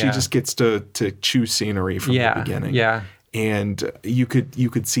 she just gets to chew scenery from the beginning. Yeah. And you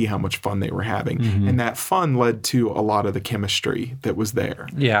could see how much fun they were having. And that fun led to a lot of the chemistry that was there.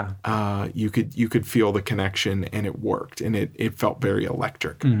 Yeah. You could feel the connection, and it worked, and it felt very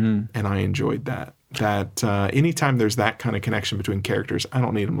electric. And I enjoyed that. That anytime there's that kind of connection between characters, I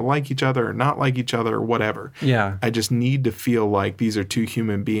don't need them to like each other or not like each other or whatever. Yeah. I just need to feel like these are two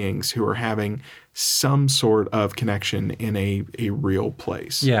human beings who are having some sort of connection in a real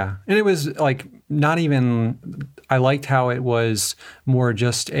place. Yeah. And it was like not even, I liked how it was more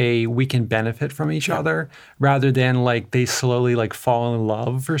just we can benefit from each other rather than like they slowly like fall in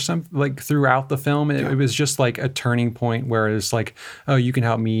love or something like throughout the film. It was just like a turning point where it's like, oh, you can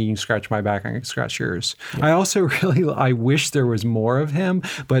help me, you can scratch my back, I can scratch yours. Yeah. I also I wish there was more of him,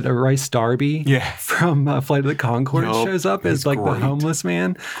 but Rice Darby from Flight of the Conchords shows up as like the homeless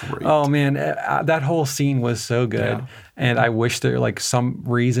man. Great. Oh man, that whole scene was so good. Yeah. And I wish there like some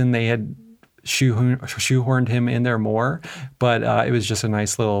reason they had shoehorned him in there more, but it was just a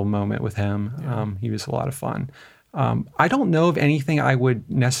nice little moment with him. Yeah. He was a lot of fun. I don't know of anything I would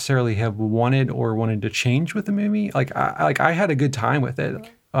necessarily have wanted to change with the movie. Like I had a good time with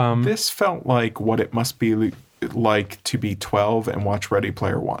it. This felt like what it must be like to be 12 and watch Ready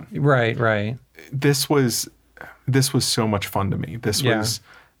Player One. Right. This was so much fun to me. This was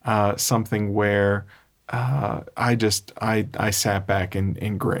something where I sat back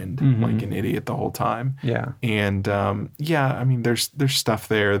and grinned like an idiot the whole time. Yeah. And I mean, there's stuff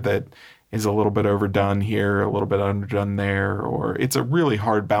there that is a little bit overdone here, a little bit underdone there, or it's a really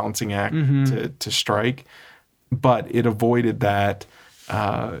hard balancing act to strike. But it avoided that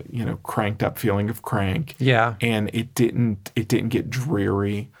cranked up feeling of crank. Yeah. And it didn't get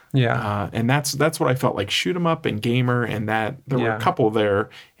dreary. Yeah. And that's what I felt like Shoot 'em Up and Gamer, and that there were a couple there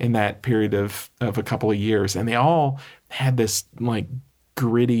in that period of a couple of years, and they all had this like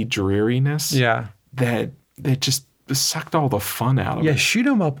gritty dreariness. Yeah. That just sucked all the fun out of it. Yeah, Shoot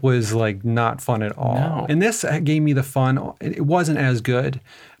 'em Up was like not fun at all. No. And this gave me the fun. It wasn't as good,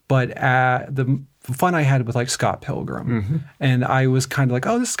 but the fun I had with like Scott Pilgrim. And I was kind of like,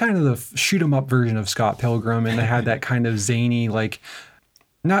 oh, this is kind of the Shoot 'em Up version of Scott Pilgrim. And it had that kind of zany, like,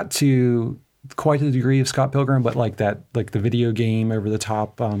 not to quite the degree of Scott Pilgrim, but like that, like the video game over the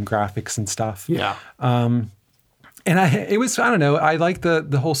top graphics and stuff. Yeah. And I don't know. I like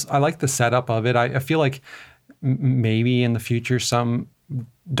I like the setup of it. I feel like maybe in the future some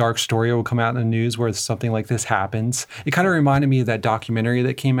dark story will come out in the news where something like this happens. It kind of reminded me of that documentary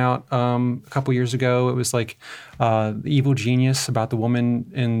that came out a couple years ago. It was like The Evil Genius, about the woman,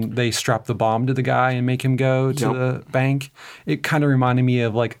 and they strap the bomb to the guy and make him go to the bank. It kind of reminded me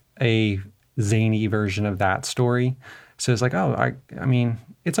of like a zany version of that story. So it's like, oh, I mean,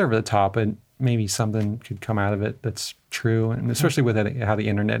 it's over the top, and maybe something could come out of it that's true, and especially with how the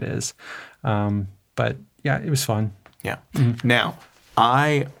internet is. But yeah, it was fun. Yeah. Now,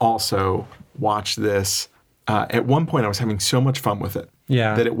 I also watched this. At one point, I was having so much fun with it.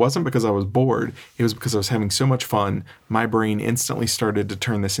 Yeah. That it wasn't because I was bored. It was because I was having so much fun. My brain instantly started to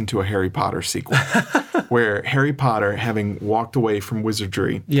turn this into a Harry Potter sequel, where Harry Potter, having walked away from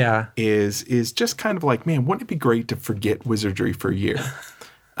wizardry, is just kind of like, man, wouldn't it be great to forget wizardry for a year?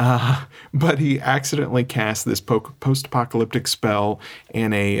 But he accidentally cast this post-apocalyptic spell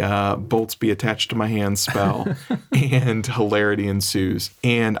and a bolts be attached to my hands spell, and hilarity ensues.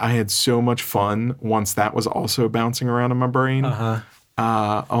 And I had so much fun once that was also bouncing around in my brain.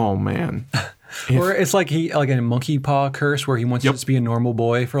 Oh, man. Or it's like a monkey paw curse where he wants to just be a normal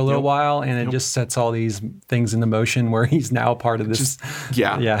boy for a little while, and it just sets all these things into motion where he's now part of this.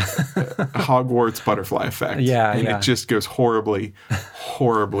 Hogwarts butterfly effect. And it just goes horribly,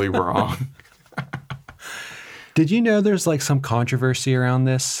 horribly wrong. Did you know there's like some controversy around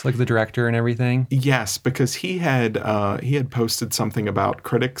this, like the director and everything? Yes, because he had posted something about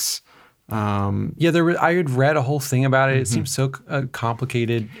critics. I had read a whole thing about it. It seems so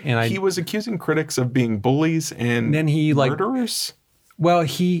complicated, and he was accusing critics of being bullies and then murderers.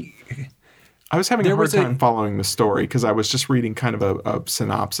 I was having a hard time following the story because I was just reading kind of a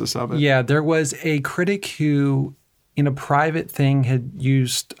synopsis of it. Yeah, there was a critic who, in a private thing, had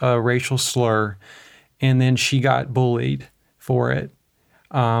used a racial slur, and then she got bullied for it,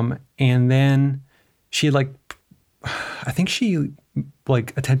 and then she I think she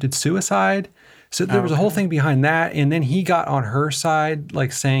attempted suicide. So there was a whole thing behind that. And then he got on her side,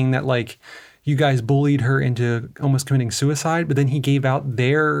 like saying that you guys bullied her into almost committing suicide, but then he gave out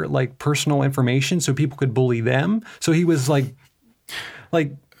their like personal information so people could bully them. So he was like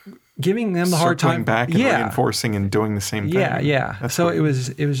giving them the hard time back and reinforcing and doing the same thing. Yeah. That's so weird.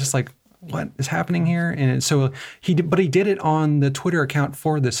 it was just like, what is happening here? And so he did it on the Twitter account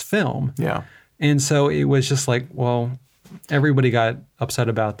for this film. Yeah. And so it was just like, well, everybody got upset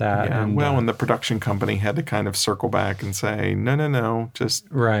about that. Yeah. And, and the production company had to kind of circle back and say, no, just,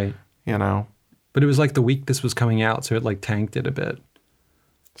 right. But it was like the week this was coming out, so it like tanked it a bit.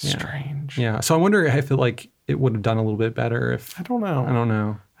 Strange. Yeah. So I wonder if it would have done a little bit better if I don't know. I don't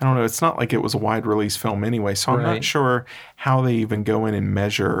know. It's not like it was a wide release film anyway, so I'm not sure how they even go in and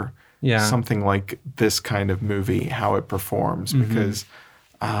measure something like this kind of movie, how it performs, because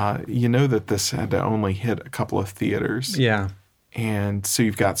that this had to only hit a couple of theaters. Yeah. And so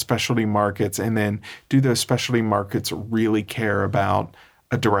you've got specialty markets, and then do those specialty markets really care about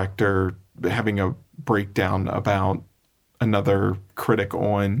a director having a breakdown about another critic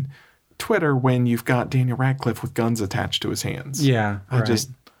on Twitter when you've got Daniel Radcliffe with guns attached to his hands? Yeah.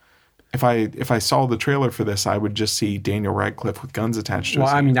 If I saw the trailer for this, I would just see Daniel Radcliffe with guns attached to his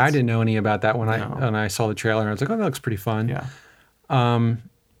hands. Well, I mean, I didn't know any about that when I saw the trailer, and I was like, oh, that looks pretty fun. Yeah.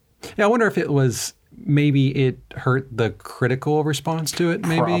 I wonder if it was maybe it hurt the critical response to it,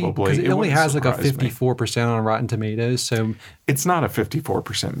 maybe. Probably. Because it only has like a surprise me. 54% on Rotten Tomatoes. So It's not a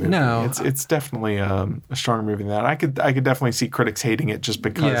 54% movie. No. It's definitely a stronger movie than that. I could definitely see critics hating it just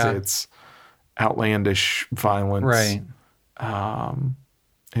because it's outlandish violence. Right.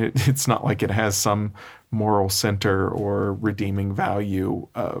 It's not like it has some moral center or redeeming value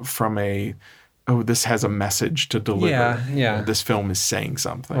from this has a message to deliver. Yeah. This film is saying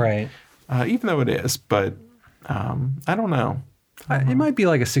something. Right. Even though it is, but I don't know. It might be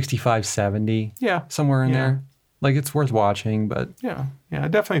like a 65, 70. Yeah. Somewhere in there. Like it's worth watching, but Yeah, I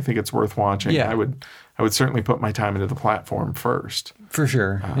definitely think it's worth watching. Yeah. I would certainly put my time into the platform first. for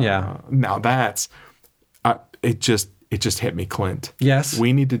sure. Now that's it just hit me, Clint. Yes.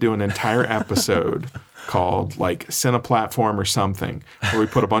 We need to do an entire episode called like Cineplatform or something, where we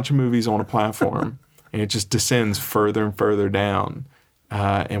put a bunch of movies on a platform and it just descends further and further down.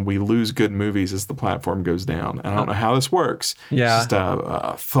 And we lose good movies as the platform goes down. And I don't know how this works. Yeah. It's just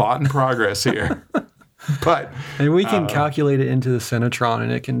a thought in progress here. But And we can calculate it into the CineTron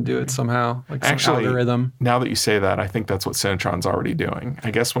and it can do it somehow, like some actually, algorithm. now that you say that, I think that's what CineTron's already doing.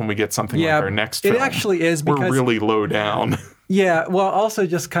 I guess when we get something like our next film, it actually is because we're really low down. Yeah, well, also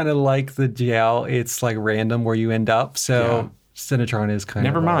just kind of like the jail, it's like random where you end up. So CineTron is kind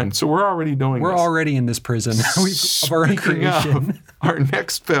Never of mind. So we're already doing we're this. already in this prison of our own Speaking of, creation. our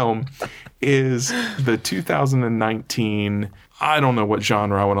next film is the 2019, I don't know what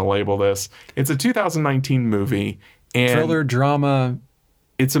genre I want to label this. It's a 2019 movie. And Thriller, drama.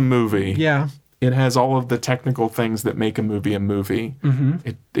 it's a movie. Yeah. It has all of the technical things that make a movie a movie. Mm-hmm.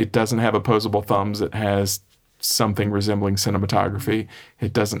 It doesn't have opposable thumbs. It has something resembling cinematography.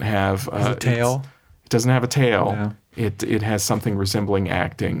 It doesn't have a tail. It doesn't have a tail. Yeah. It has something resembling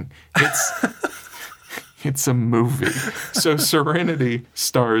acting. It's a movie. So Serenity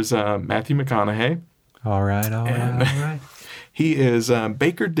stars Matthew McConaughey. All right. He is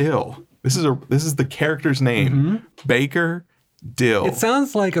Baker Dill. This is the character's name. Baker Dill. It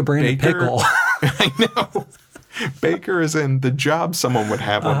sounds like a brand Baker- of pickle. I know. Baker is in the job someone would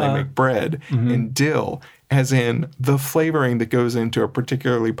have when they make bread, and dill as in the flavoring that goes into a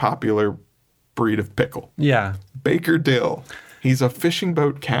particularly popular breed of pickle. Yeah. Baker Dill. He's a fishing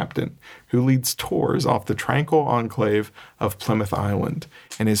boat captain who leads tours off the tranquil enclave of Plymouth Island,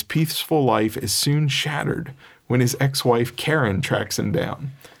 and his peaceful life is soon shattered when his ex-wife Karen tracks him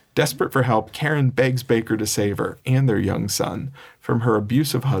down. Desperate for help, Karen begs Baker to save her and their young son from her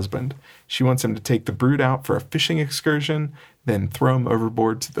abusive husband. She wants him to take the brood out for a fishing excursion, then throw him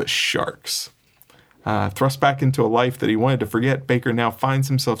overboard to the sharks. Thrust back into a life that he wanted to forget, Baker now finds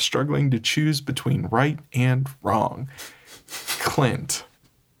himself struggling to choose between right and wrong. Clint,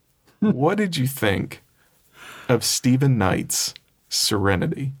 what did you think of Stephen Knight's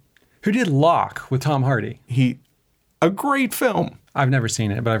Serenity? Who did Locke with Tom Hardy? A great film. I've never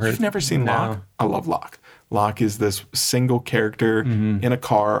seen it, but I've heard. You've never seen No. Locke? I love Locke. Locke is this single character in a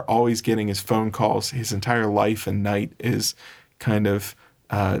car, always getting his phone calls. His entire life and night is kind of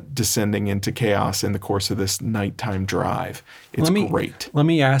descending into chaos in the course of this nighttime drive. It's great. Let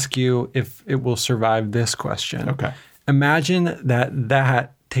me ask you if it will survive this question. Okay. Imagine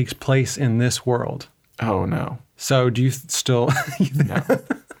that takes place in this world. Oh, no. So do you still...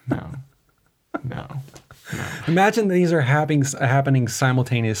 No. Imagine these are happening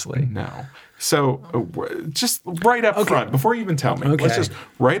simultaneously. No. So just right up front, before you even tell me, let's just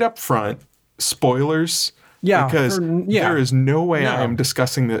right up front spoilers. Yeah, because there is no way I am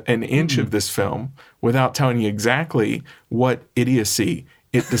discussing an inch of this film without telling you exactly what idiocy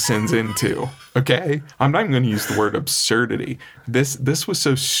it descends into. Okay? I'm not even going to use the word absurdity. This was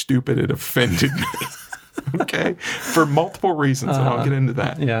so stupid it offended me. Okay? For multiple reasons, and I'll get into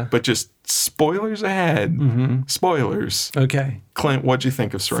that. Yeah. But just spoilers ahead. Spoilers. Okay. Clint, what'd you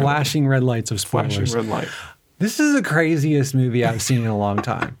think of Serenity? Flashing red lights of spoilers. Flashing red light. This is the craziest movie I've seen in a long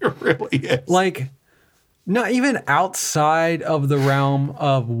time. It really is. Like, not even outside of the realm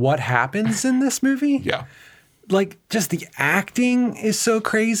of what happens in this movie. Yeah. Like, just the acting is so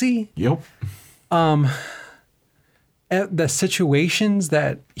crazy. Yep. The situations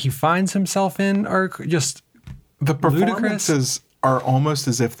that he finds himself in are just The ludicrous. performances are almost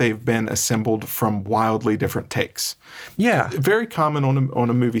as if they've been assembled from wildly different takes. Yeah. Very common on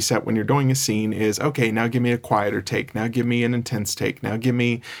a movie set when you're doing a scene is, okay, now give me a quieter take. Now give me an intense take. Now give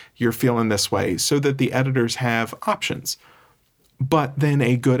me you're feeling this way, so that the editors have options. But then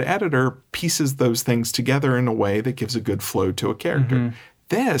a good editor pieces those things together in a way that gives a good flow to a character.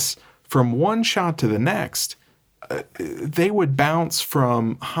 This, from one shot to the next, they would bounce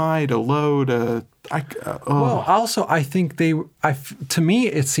from high to low to... Well, also, I think to me,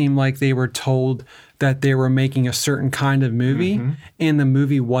 it seemed like they were told that they were making a certain kind of movie, and the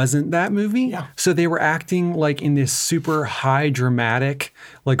movie wasn't that movie. Yeah. So they were acting like in this super high dramatic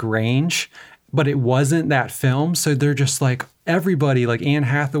like range, but it wasn't that film. So they're just like everybody, like Anne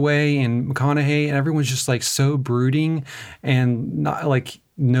Hathaway and McConaughey, and everyone's just like so brooding and not like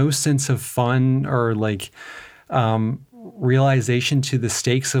no sense of fun or like realization to the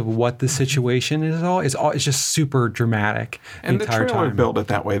stakes of what the situation is. It's just super dramatic. And the trailer built it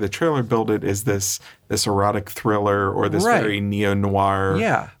that way. The trailer built it as this erotic thriller or this very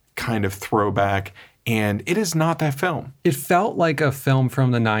neo-noir kind of throwback. And it is not that film. It felt like a film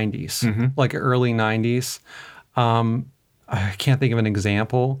from the 90s, like early 90s. I can't think of an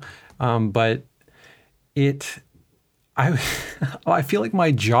example, but I feel like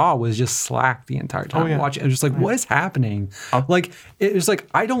my jaw was just slack the entire time watching. I was just like, what is happening? Like, it was like,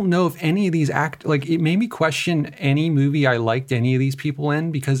 I don't know if any of these it made me question any movie I liked any of these people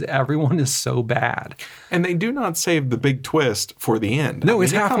in because everyone is so bad. And they do not save the big twist for the end. No,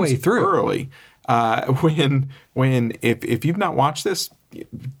 it's halfway through. Early. If you've not watched this,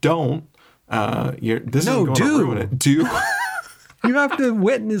 don't. This is going to ruin it. Do. You have to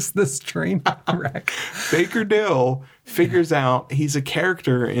witness this train wreck. Baker Dill figures out he's a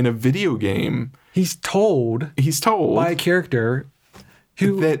character in a video game. He's told by a character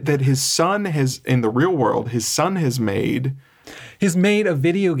who that his son has, in the real world, his son has made a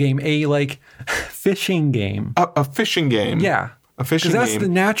video game, a like fishing game. A fishing game. Yeah. A fishing game. Because that's the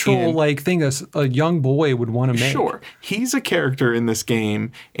natural thing a young boy would want to make. Sure. He's a character in this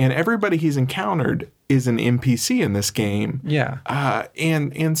game, and everybody he's encountered is an NPC in this game. Yeah.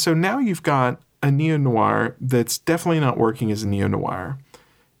 And so now you've got a neo-noir that's definitely not working as a neo-noir.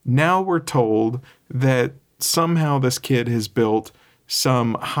 Now we're told that somehow this kid has built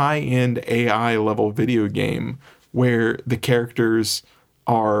some high-end AI level video game where the characters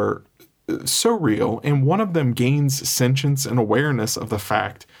are so real, and one of them gains sentience and awareness of the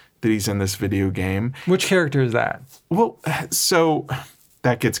fact that he's in this video game. Which character is that? Well, so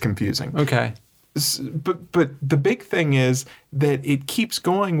that gets confusing. Okay. But the big thing is that it keeps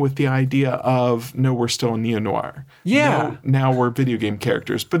going with the idea of, no, we're still in neo-noir. Yeah. Now we're video game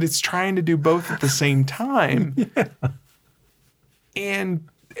characters. But it's trying to do both at the same time. Yeah. And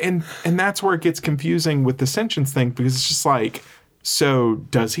that's where it gets confusing with the sentience thing, because it's just like, so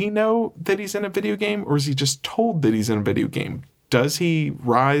does he know that he's in a video game, or is he just told that he's in a video game? Does he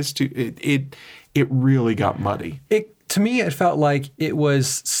rise to it? It really got muddy. To me, it felt like it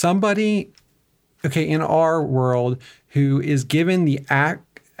was somebody, in our world, who is given the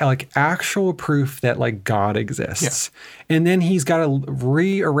actual proof that like God exists. Yeah. And then he's got to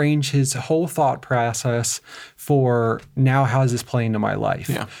rearrange his whole thought process for, now how's this playing into my life?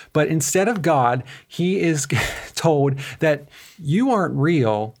 Yeah. But instead of God, he is told that you aren't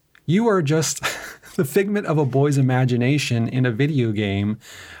real. You are just the figment of a boy's imagination in a video game,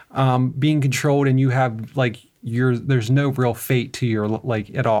 being controlled, and you have there's no real fate to your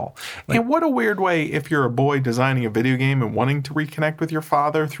at all. And what a weird way, if you're a boy designing a video game and wanting to reconnect with your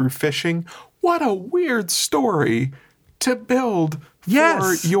father through fishing, what a weird story to build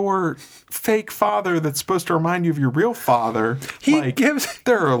for your fake father that's supposed to remind you of your real father.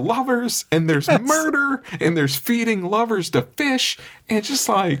 There are lovers, and there's murder, and there's feeding lovers to fish, and just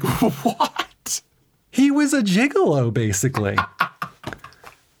like, what? He was a gigolo, basically.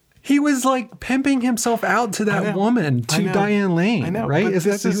 He was like pimping himself out to that woman, to Diane Lane. I know, right? but Is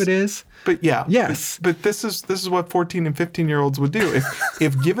that who it is? But yeah, yes. But this is what 14 and 15-year-olds would do.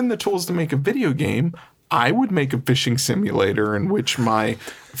 If given the tools to make a video game, I would make a fishing simulator in which my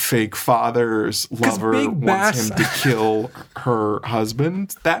fake father's lover wants him to kill her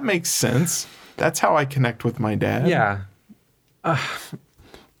husband. That makes sense. That's how I connect with my dad. Yeah.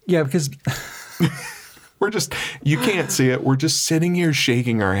 Yeah, because we're just, you can't see it. We're just sitting here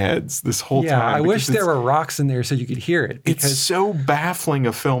shaking our heads this whole time. Yeah, I wish there were rocks in there so you could hear it. It's so baffling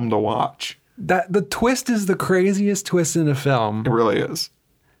a film to watch. That the twist is the craziest twist in a film. It really is.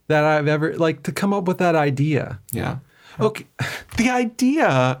 That I've ever, like, to come up with that idea. Yeah. Okay. The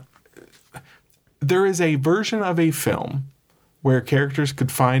idea, there is a version of a film where characters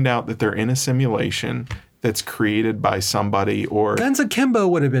could find out that they're in a simulation that's created by somebody, or Guns Akimbo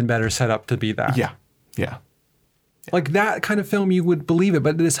would have been better set up to be that. Yeah. Yeah. Like that kind of film, you would believe it.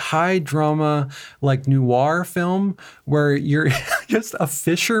 But this high drama, like noir film where you're just a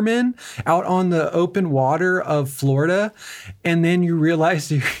fisherman out on the open water of Florida, and then you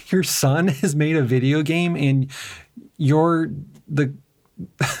realize your son has made a video game and you're the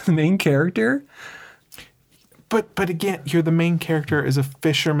main character. But again, you're the main character is a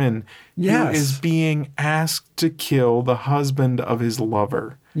fisherman who is being asked to kill the husband of his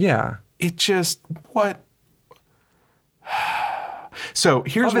lover. Yeah. It just, what? So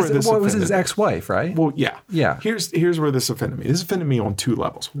here's where this was his ex-wife, right? Well, yeah. Yeah. Here's where this offended me. This offended me on two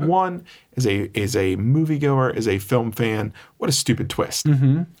levels. One, as a moviegoer, as a film fan, what a stupid twist.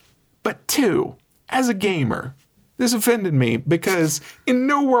 Mm-hmm. But two, as a gamer, this offended me because in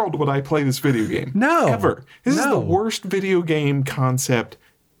no world would I play this video game. No. Ever. This is the worst video game concept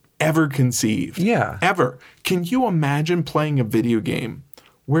ever conceived. Yeah. Ever. Can you imagine playing a video game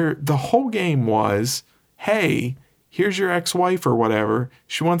where the whole game was, hey, here's your ex-wife or whatever.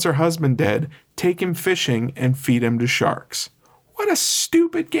 She wants her husband dead. Take him fishing and feed him to sharks. What a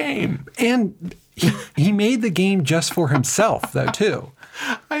stupid game. And he made the game just for himself, though, too.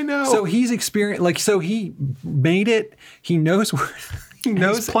 I know. So he's experienced, like, so he made it. He knows where he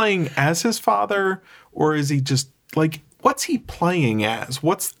knows. He's playing as his father, or is he just like, what's he playing as?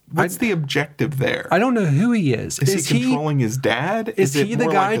 What's the objective there? I don't know who he is. Is he controlling his dad? Is it he the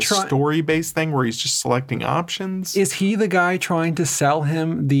more guy like a story-based thing where he's just selecting options? Is he the guy trying to sell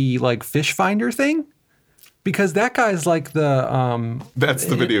him the like fish finder thing? Because that guy's like the That's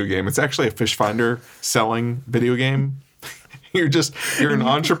the video game. It's actually a fish finder selling video game. You're an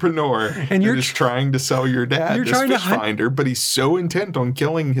entrepreneur and you're just trying to sell your dad this fish finder, but he's so intent on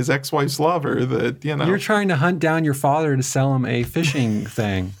killing his ex-wife's lover that, you're trying to hunt down your father to sell him a fishing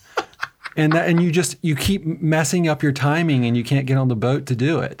thing. And you keep messing up your timing and you can't get on the boat to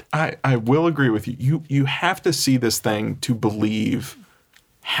do it. I will agree with you. You have to see this thing to believe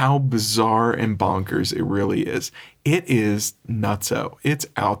how bizarre and bonkers it really is. It is nutso. It's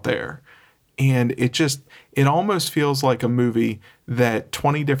out there. And it almost feels like a movie that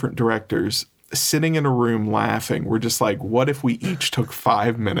 20 different directors sitting in a room laughing were just like, what if we each took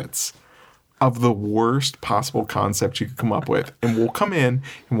 5 minutes of the worst possible concept you could come up with? And we'll come in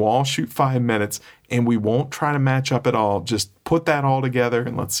and we'll all shoot 5 minutes and we won't try to match up at all. Just put that all together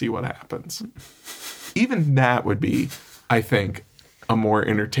and let's see what happens. Even that would be, I think, a more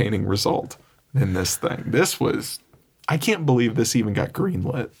entertaining result than this thing. I can't believe this even got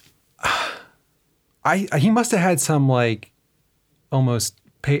greenlit. He must have had some like almost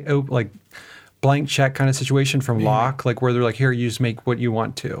blank check kind of situation from Locke, like where they're like, here, you just make what you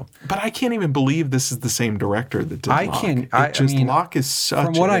want to. But I can't even believe this is the same director that did Locke. I mean, Locke is such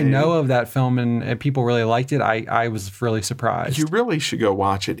from what I know of that film and people really liked it, I was really surprised. You really should go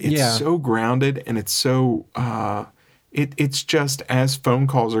watch it. It's so grounded and it's so it's just as phone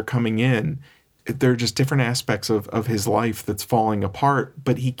calls are coming in, there are just different aspects of his life that's falling apart,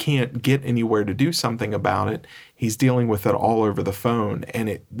 but he can't get anywhere to do something about it. He's dealing with it all over the phone,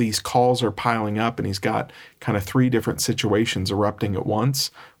 and these calls are piling up, and he's got kind of 3 different situations erupting at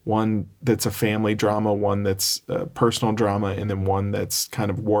once. One that's a family drama, one that's personal drama, and then one that's kind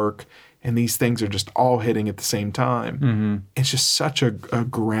of work. And these things are just all hitting at the same time. Mm-hmm. It's just such a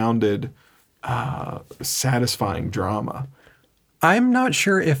grounded, satisfying drama. I'm not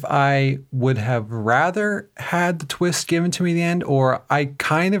sure if I would have rather had the twist given to me at the end, or I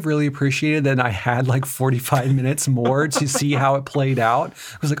kind of really appreciated that I had like 45 minutes more to see how it played out.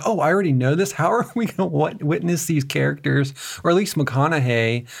 I was like, oh, I already know this. How are we going to witness these characters, or at least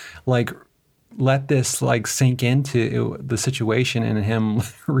McConaughey, like let this like sink into the situation and him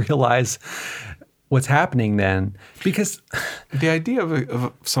realize what's happening then? Because the idea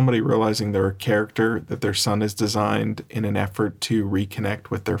of somebody realizing they're a character that their son is designed in an effort to reconnect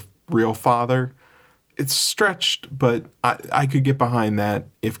with real father. It's stretched, but I could get behind that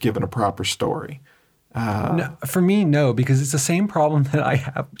if given a proper story. No, for me, no, because it's the same problem that I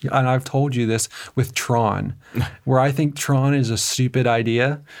have, and I've told you this with Tron, where I think Tron is a stupid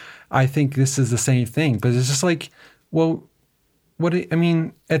idea. I think this is the same thing, but it's just like, well,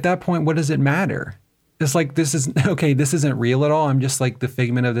 at that point, what does it matter? It's like, this isn't real at all. I'm just like the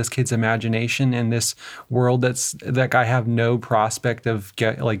figment of this kid's imagination in this world that I have no prospect of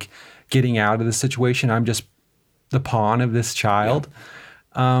getting out of the situation. I'm just the pawn of this child.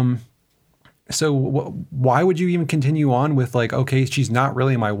 Yeah. So why would you even continue on with like, okay, she's not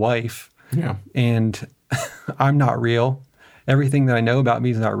really my wife, and I'm not real. Everything that I know about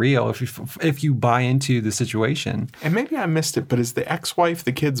me is not real. If you buy into the situation, and maybe I missed it, but is the ex-wife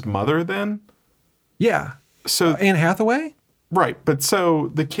the kid's mother then? Yeah. So Anne Hathaway, right? But so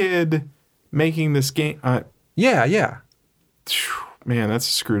the kid making this game, yeah. Man, that's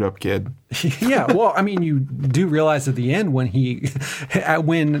a screwed up kid. Yeah, well, I mean, you do realize at the end when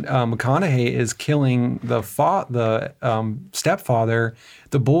McConaughey is killing the stepfather,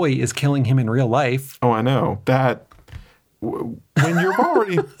 the boy is killing him in real life. Oh, I know that. When you've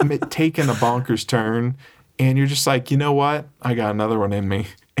already taken a bonkers turn, and you're just like, you know what, I got another one in me,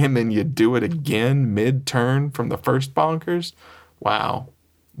 and then you do it again mid-turn from the first bonkers. Wow,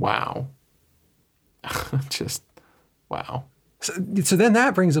 just wow. So then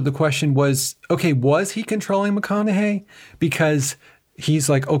that brings up the question was he controlling McConaughey? Because he's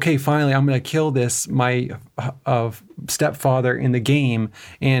like, okay, finally, I'm going to kill my stepfather in the game,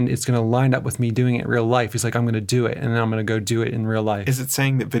 and it's going to line up with me doing it in real life. He's like, I'm going to do it, and then I'm going to go do it in real life. Is it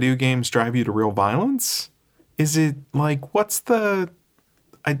saying that video games drive you to real violence? Is it like, what's the...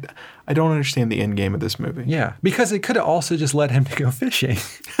 I don't understand the end game of this movie. Yeah, because it could have also just led him to go fishing.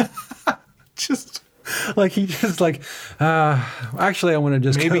 Just... Like he just like, actually, I want to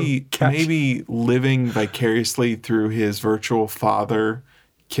just maybe living vicariously through his virtual father,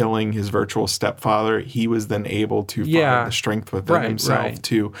 killing his virtual stepfather. He was then able to find the strength within himself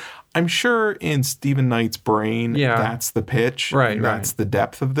to. I'm sure in Stephen Knight's brain, that's the pitch. Right, and that's the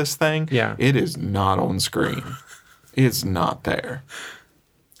depth of this thing. Yeah, it is not on screen. It's not there.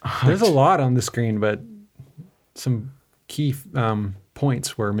 There's a lot on the screen, but some key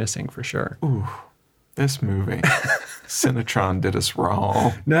points were missing for sure. Ooh. This movie, CineTron did us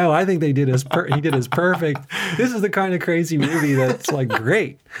wrong. No, I think they did us. He did us perfect. This is the kind of crazy movie that's like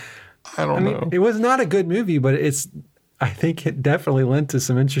great. I mean, it was not a good movie, but I think it definitely lent to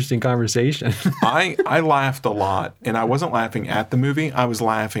some interesting conversation. I laughed a lot, and I wasn't laughing at the movie. I was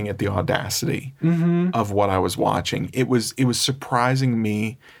laughing at the audacity of what I was watching. It was surprising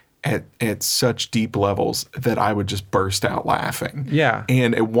me at such deep levels that I would just burst out laughing. Yeah.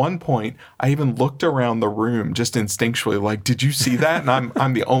 And at one point, I even looked around the room just instinctually, like, did you see that? And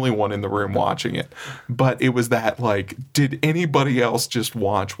I'm the only one in the room watching it. But it was that, like, did anybody else just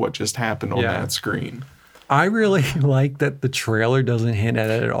watch what just happened on that screen? I really like that the trailer doesn't hint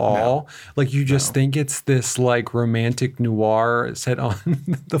at it at all. No. Like, you just think it's this, like, romantic noir set on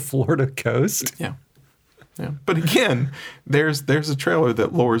the Florida coast. Yeah. Yeah. But again, there's a trailer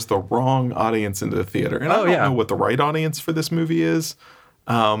that lures the wrong audience into the theater. And I don't know what the right audience for this movie is.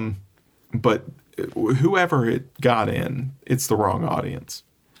 But whoever it got in, it's the wrong audience.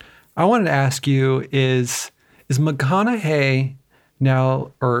 I wanted to ask you, is McConaughey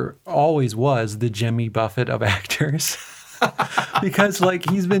now, or always was, the Jimmy Buffett of actors? Because like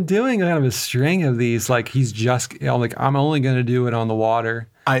he's been doing kind of a string of these, like he's just like, I'm only going to do it on the water.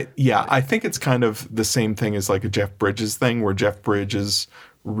 I think it's kind of the same thing as like a Jeff Bridges thing, where Jeff Bridges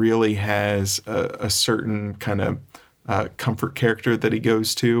really has a certain kind of comfort character that he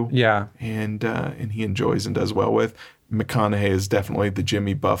goes to. Yeah. And he enjoys and does well with. McConaughey is definitely the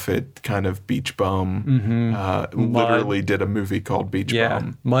Jimmy Buffett kind of beach bum. Literally did a movie called Beach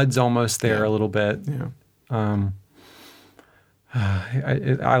Bum. Mud's almost there a little bit. Yeah.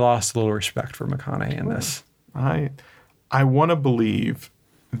 I lost a little respect for McConaughey in this. I want to believe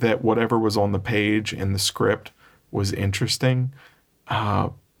that whatever was on the page in the script was interesting,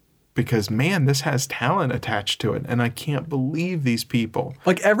 because man, this has talent attached to it, and I can't believe these people.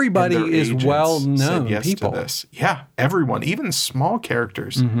 Like everybody is well-known people. To this. Yeah, everyone, even small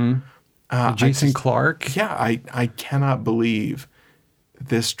characters. Mm-hmm. Jason Clarke. Yeah, I cannot believe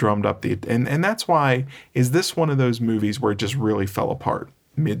this drummed up the and that's why is this one of those movies where it just really fell apart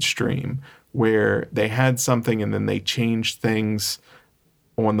midstream, where they had something and then they changed things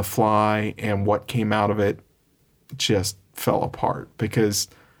on the fly, and what came out of it just fell apart, because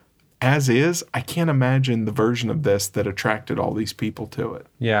as is, I can't imagine the version of this that attracted all these people to it.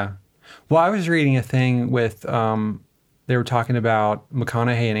 Yeah. Well, I was reading a thing with they were talking about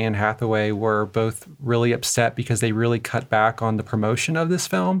McConaughey and Anne Hathaway were both really upset because they really cut back on the promotion of this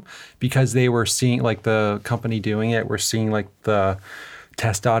film because they were seeing, like, the company doing it, were seeing, like, the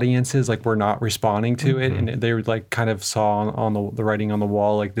test audiences, like, were not responding to it. And they were, like, kind of saw on the writing on the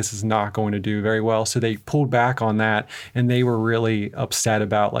wall, like, this is not going to do very well. So they pulled back on that, and they were really upset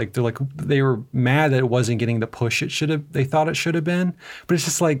about, like, they were mad that it wasn't getting the push they thought it should have been. But it's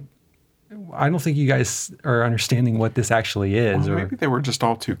just like, I don't think you guys are understanding what this actually is. Well, maybe they were just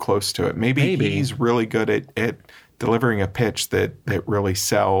all too close to it. Maybe. He's really good at delivering a pitch that really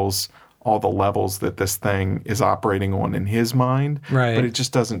sells all the levels that this thing is operating on in his mind. Right. But it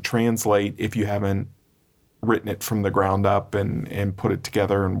just doesn't translate if you haven't written it from the ground up and put it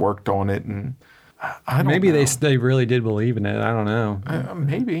together and worked on it. And I don't know. Maybe they really did believe in it. I don't know.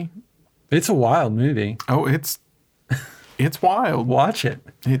 Maybe. It's a wild movie. Oh, it's wild. Watch it.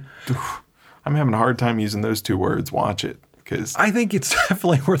 I'm having a hard time using those two words, watch it. Because I think it's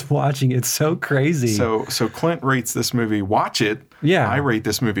definitely worth watching. It's so crazy. So Clint rates this movie, watch it. Yeah. I rate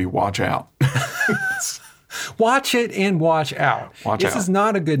this movie, watch out. Watch it and watch out. This is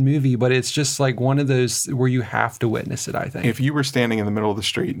not a good movie, but it's just like one of those where you have to witness it, I think. If you were standing in the middle of the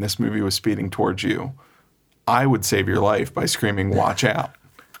street and this movie was speeding towards you, I would save your life by screaming, watch out.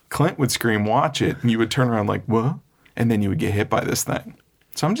 Clint would scream, watch it, and you would turn around like, what? And then you would get hit by this thing.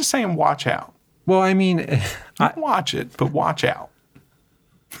 So I'm just saying, watch out. Well, I mean, watch it, but watch out.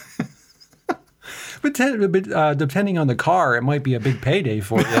 But depending on the car, it might be a big payday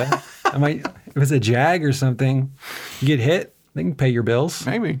for you. If it's a Jag or something, you get hit, they can pay your bills.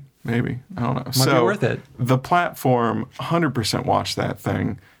 Maybe. I don't know. Might be worth it. The platform, 100% watch that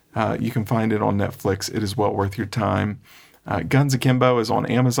thing. You can find it on Netflix. It is well worth your time. Guns Akimbo is on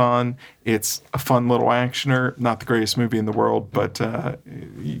Amazon. It's a fun little actioner. Not the greatest movie in the world, but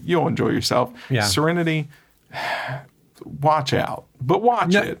you'll enjoy yourself. Yeah. Serenity, watch out. But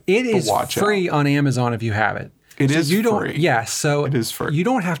watch it. It is free on Amazon if you have it. It is free. Yeah, so it is free. You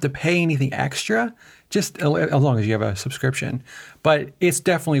don't have to pay anything extra, just as long as you have a subscription. But it's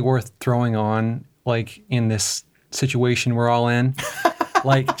definitely worth throwing on, like, in this situation we're all in.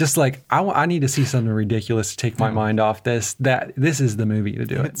 I need to see something ridiculous to take my mind off this. This is the movie to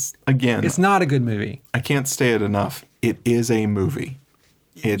do it. It's not a good movie. I can't say it enough. It is a movie.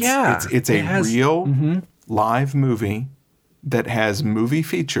 It's a real live movie that has movie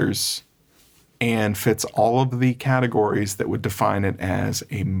features and fits all of the categories that would define it as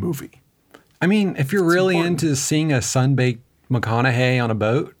a movie. I mean, if you're really into seeing a sunbaked McConaughey on a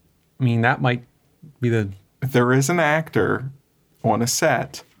boat, I mean, that might be There is an actor on a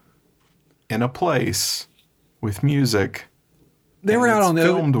set in a place with music. They were out on the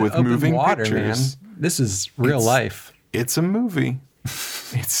filmed with open moving water, pictures. man. This is real life. It's a movie.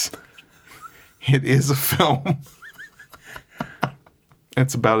 It is a film.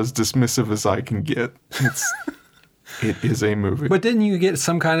 It's about as dismissive as I can get. It is a movie. But didn't you get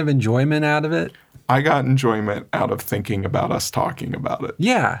some kind of enjoyment out of it? I got enjoyment out of thinking about us talking about it.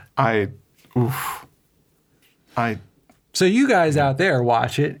 Yeah. So you guys out there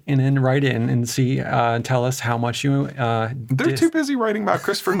watch it and then write in and see, tell us how much you. They're too busy writing about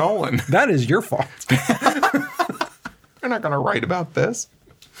Christopher Nolan. That is your fault. They're not going to write about this.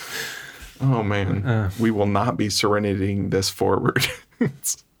 Oh man, we will not be Serenitying this forward.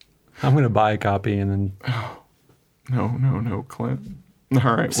 I'm going to buy a copy and then. No, Clint.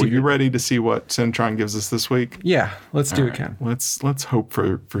 All right. Well, you ready to see what CineTron gives us this week? Yeah, let's do it, Ken. Let's hope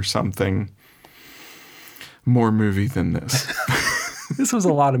for something more movie than this. This was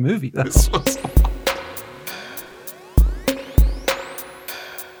a lot of movie. CineTron,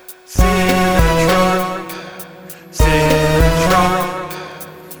 CineTron,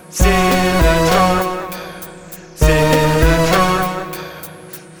 CineTron,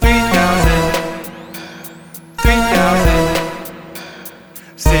 CineTron, 3000,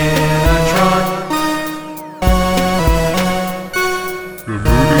 CineTron. The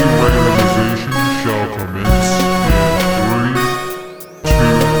movie randomization shall commence in 3, 2,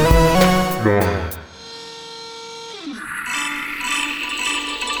 1.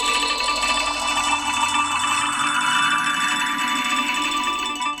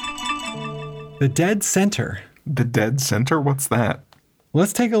 The Dead Center. The Dead Center? What's that?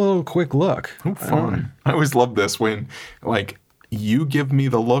 Let's take a little quick look. Oh, fun. I always love this when, like, you give me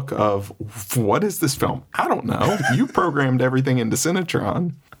the look of, what is this film? I don't know. You programmed everything into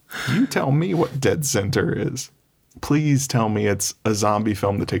CineTron. You tell me what Dead Center is. Please tell me it's a zombie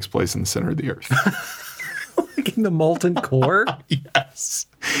film that takes place in the center of the earth. Like in the molten core? Yes.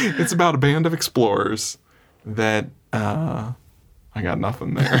 It's about a band of explorers that, I got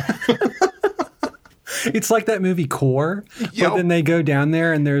nothing there. It's like that movie Core, Yep. but then they go down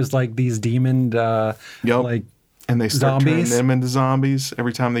there and there's like these demon, like And they start turning zombies. them into zombies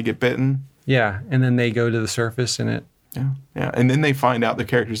every time they get bitten. Yeah, and then they go to the surface and it. Yeah. And then they find out the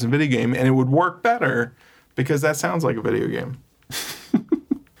character's in a video game, and it would work better because that sounds like a video game.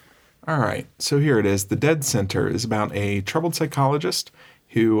 All right. So here it is. The Dead Center is about a troubled psychologist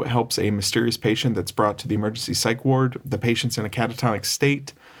who helps a mysterious patient that's brought to the emergency psych ward. The patient's in a catatonic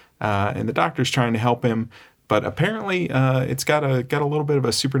state, and the doctor's trying to help him. But apparently, it's got a little bit of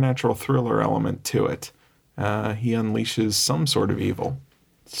a supernatural thriller element to it. He unleashes some sort of evil.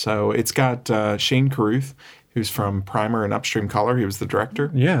 So it's got Shane Carruth, who's from Primer and Upstream Color. He was the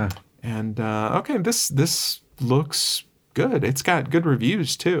director. Yeah. And okay, this looks good. It's got good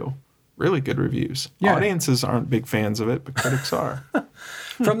reviews too. Really good reviews. Yeah. Audiences aren't big fans of it, but critics are.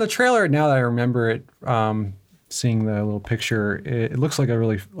 From the trailer, now that I remember it, seeing the little picture, it looks like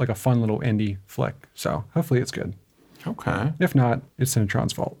a fun little indie flick. So hopefully it's good. Okay. If not, it's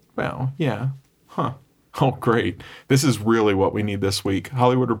CineTron's fault. Well, yeah. Huh. Oh, great. This is really what we need this week.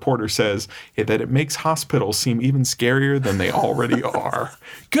 Hollywood Reporter says that it makes hospitals seem even scarier than they already are.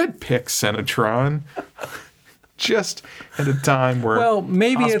 Good pick, CineTron. Just at a time where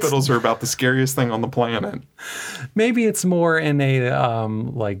maybe hospitals are about the scariest thing on the planet. Maybe it's more in a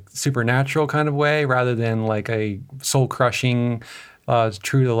like supernatural kind of way rather than like a soul-crushing,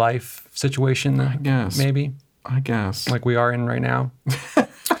 true to life situation. I guess. Maybe. I guess. Like we are in right now.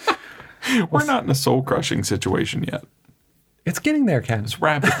 We're not in a soul-crushing situation yet. It's getting there, Ken. It's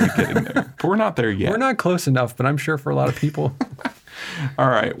rapidly getting there. But we're not there yet. We're not close enough, but I'm sure for a lot of people. All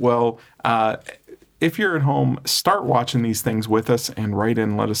right. Well, if you're at home, start watching these things with us and write in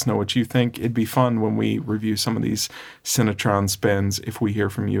and let us know what you think. It'd be fun when we review some of these CineTron spins if we hear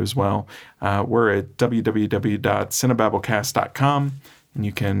from you as well. We're at www.cinebabblecast.com. And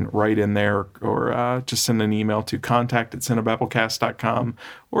you can write in there or just send an email to contact@cinebabblecast.com.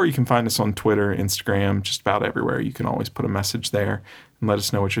 Or you can find us on Twitter, Instagram, just about everywhere. You can always put a message there and let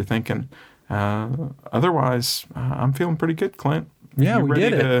us know what you're thinking. Otherwise, I'm feeling pretty good, Clint. Yeah, you we ready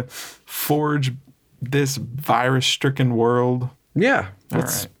did it. to forge this virus-stricken world? Yeah. All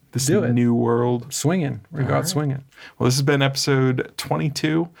Let's right. This do it. new world. Swinging. We're going out swinging. Well, this has been episode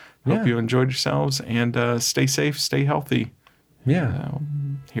 22. Yeah. Hope you enjoyed yourselves and stay safe, stay healthy. Yeah.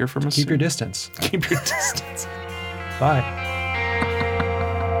 Hear from us Keep your soon. distance. Keep your distance. Bye.